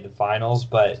would have made the finals,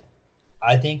 but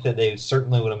I think that they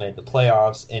certainly would have made the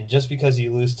playoffs. And just because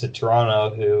you lose to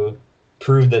Toronto, who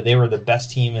proved that they were the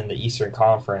best team in the Eastern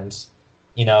Conference,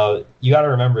 you got to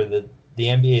remember that the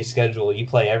NBA schedule, you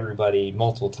play everybody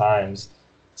multiple times.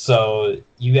 So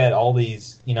you get all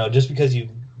these, just because you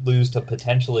lose to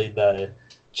potentially the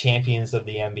champions of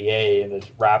the NBA and the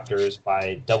Raptors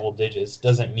by double digits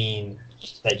doesn't mean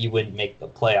that you wouldn't make the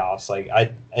playoffs. Like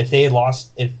if they had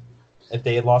lost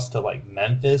to like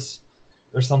Memphis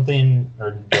or something,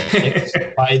 or the Knicks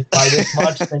by this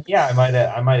much, then yeah,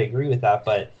 I might agree with that.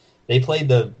 But they played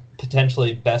the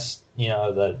potentially best,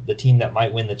 the team that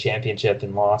might win the championship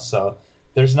and lost. So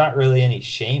there's not really any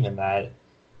shame in that.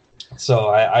 So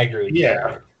I agree with you.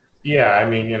 Yeah. Yeah, I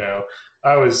mean,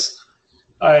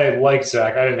 I like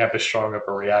Zach. I didn't have as strong of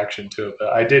a reaction to it, but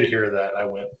I did hear that. I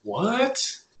went, "What?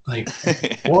 Like,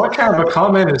 what kind of a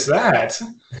comment is that?"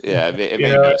 Yeah, it made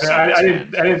no sense. I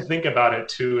didn't think about it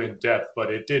too in depth,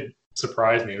 but it did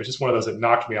surprise me. It was just one of those that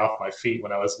knocked me off my feet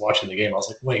when I was watching the game. I was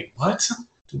like, "Wait, what?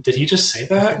 Did he just say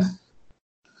that?"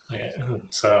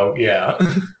 So yeah,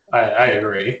 I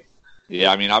agree.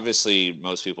 Yeah, I mean, obviously,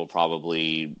 most people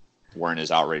probably weren't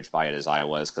as outraged by it as I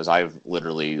was, because I've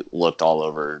literally looked all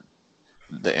over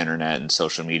the internet and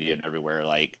social media and everywhere,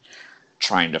 like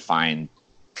trying to find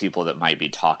people that might be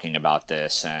talking about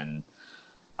this, and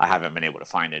I haven't been able to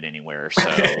find it anywhere. So,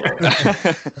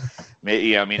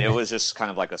 yeah, I mean, it was just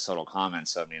kind of like a subtle comment.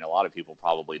 So, I mean, a lot of people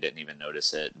probably didn't even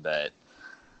notice it, but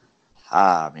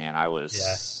man, I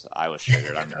was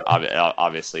triggered. I mean,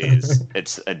 obviously,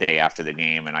 it's a day after the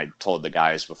game, and I told the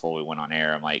guys before we went on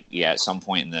air, I'm like, yeah, at some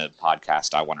point in the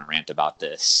podcast, I want to rant about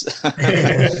this.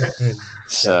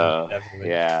 So Definitely.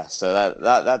 yeah, so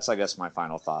that's I guess my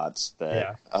final thoughts.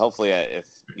 But hopefully,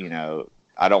 if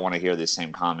I don't want to hear the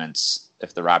same comments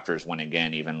if the Raptors win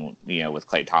again, even with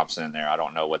Klay Thompson in there. I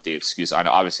don't know what the excuse. I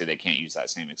know obviously they can't use that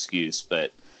same excuse,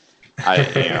 but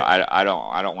I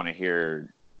don't want to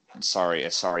hear a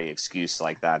sorry excuse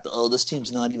like that. Oh, this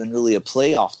team's not even really a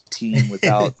playoff team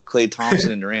without Klay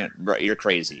Thompson and Durant. Bro, you're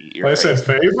crazy. I said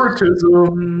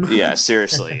favoritism. Yeah,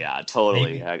 seriously. Yeah,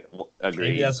 totally. I agree.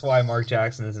 Maybe that's why Mark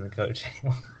Jackson isn't a coach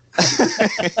anymore.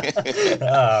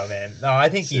 Oh man, no, I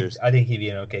think he'd be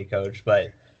an okay coach,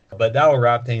 but that'll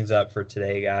wrap things up for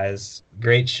today, guys.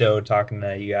 Great show talking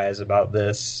to you guys about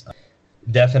this.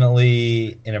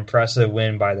 Definitely an impressive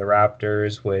win by the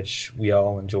Raptors, which we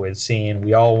all enjoyed seeing.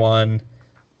 We all won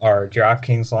our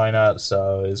DraftKings lineup,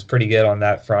 so it was pretty good on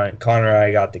that front. Connor and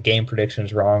I got the game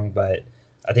predictions wrong, but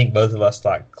I think both of us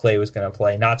thought Klay was going to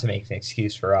play. Not to make an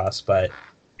excuse for us, but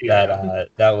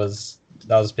that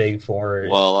was big for.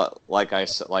 Well, like I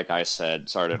said,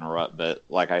 sorry to interrupt, but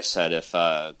like I said, if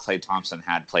Klay Thompson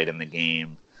had played in the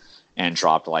game and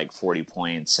dropped like 40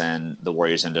 points and the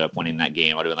Warriors ended up winning that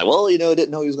game, I'd have been like, well, I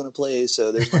didn't know he was going to play,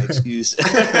 so there's my excuse. So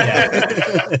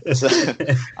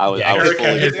I was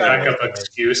fully his backup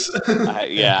excuse. I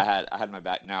had my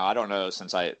back. Now, I don't know,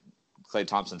 since Klay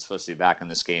Thompson's supposed to be back in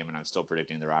this game, and I'm still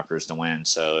predicting the Raptors to win,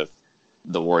 so if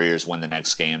the Warriors win the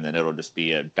next game, then it'll just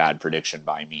be a bad prediction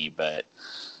by me, but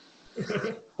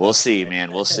we'll see,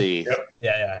 man. We'll see. Yep.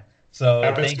 Yeah. So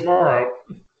happens tomorrow.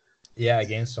 Yeah,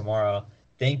 games tomorrow.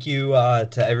 Thank you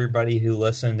to everybody who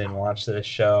listened and watched this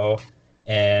show.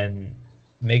 And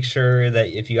make sure that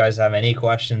if you guys have any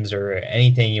questions or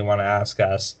anything you want to ask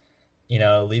us,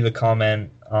 leave a comment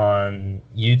on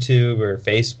YouTube or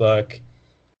Facebook,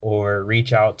 or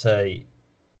reach out to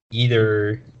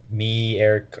either me,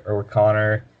 Eric, or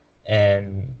Connor,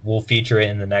 and we'll feature it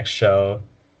in the next show.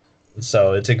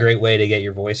 So it's a great way to get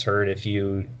your voice heard if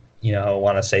you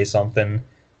want to say something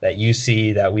that you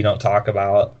see that we don't talk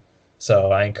about.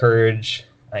 So I encourage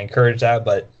that.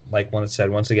 But like one said,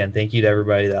 once again, thank you to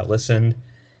everybody that listened,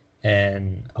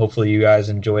 and hopefully you guys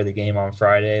enjoy the game on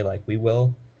Friday like we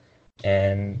will.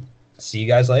 And see you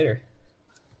guys later.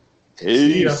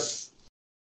 Peace.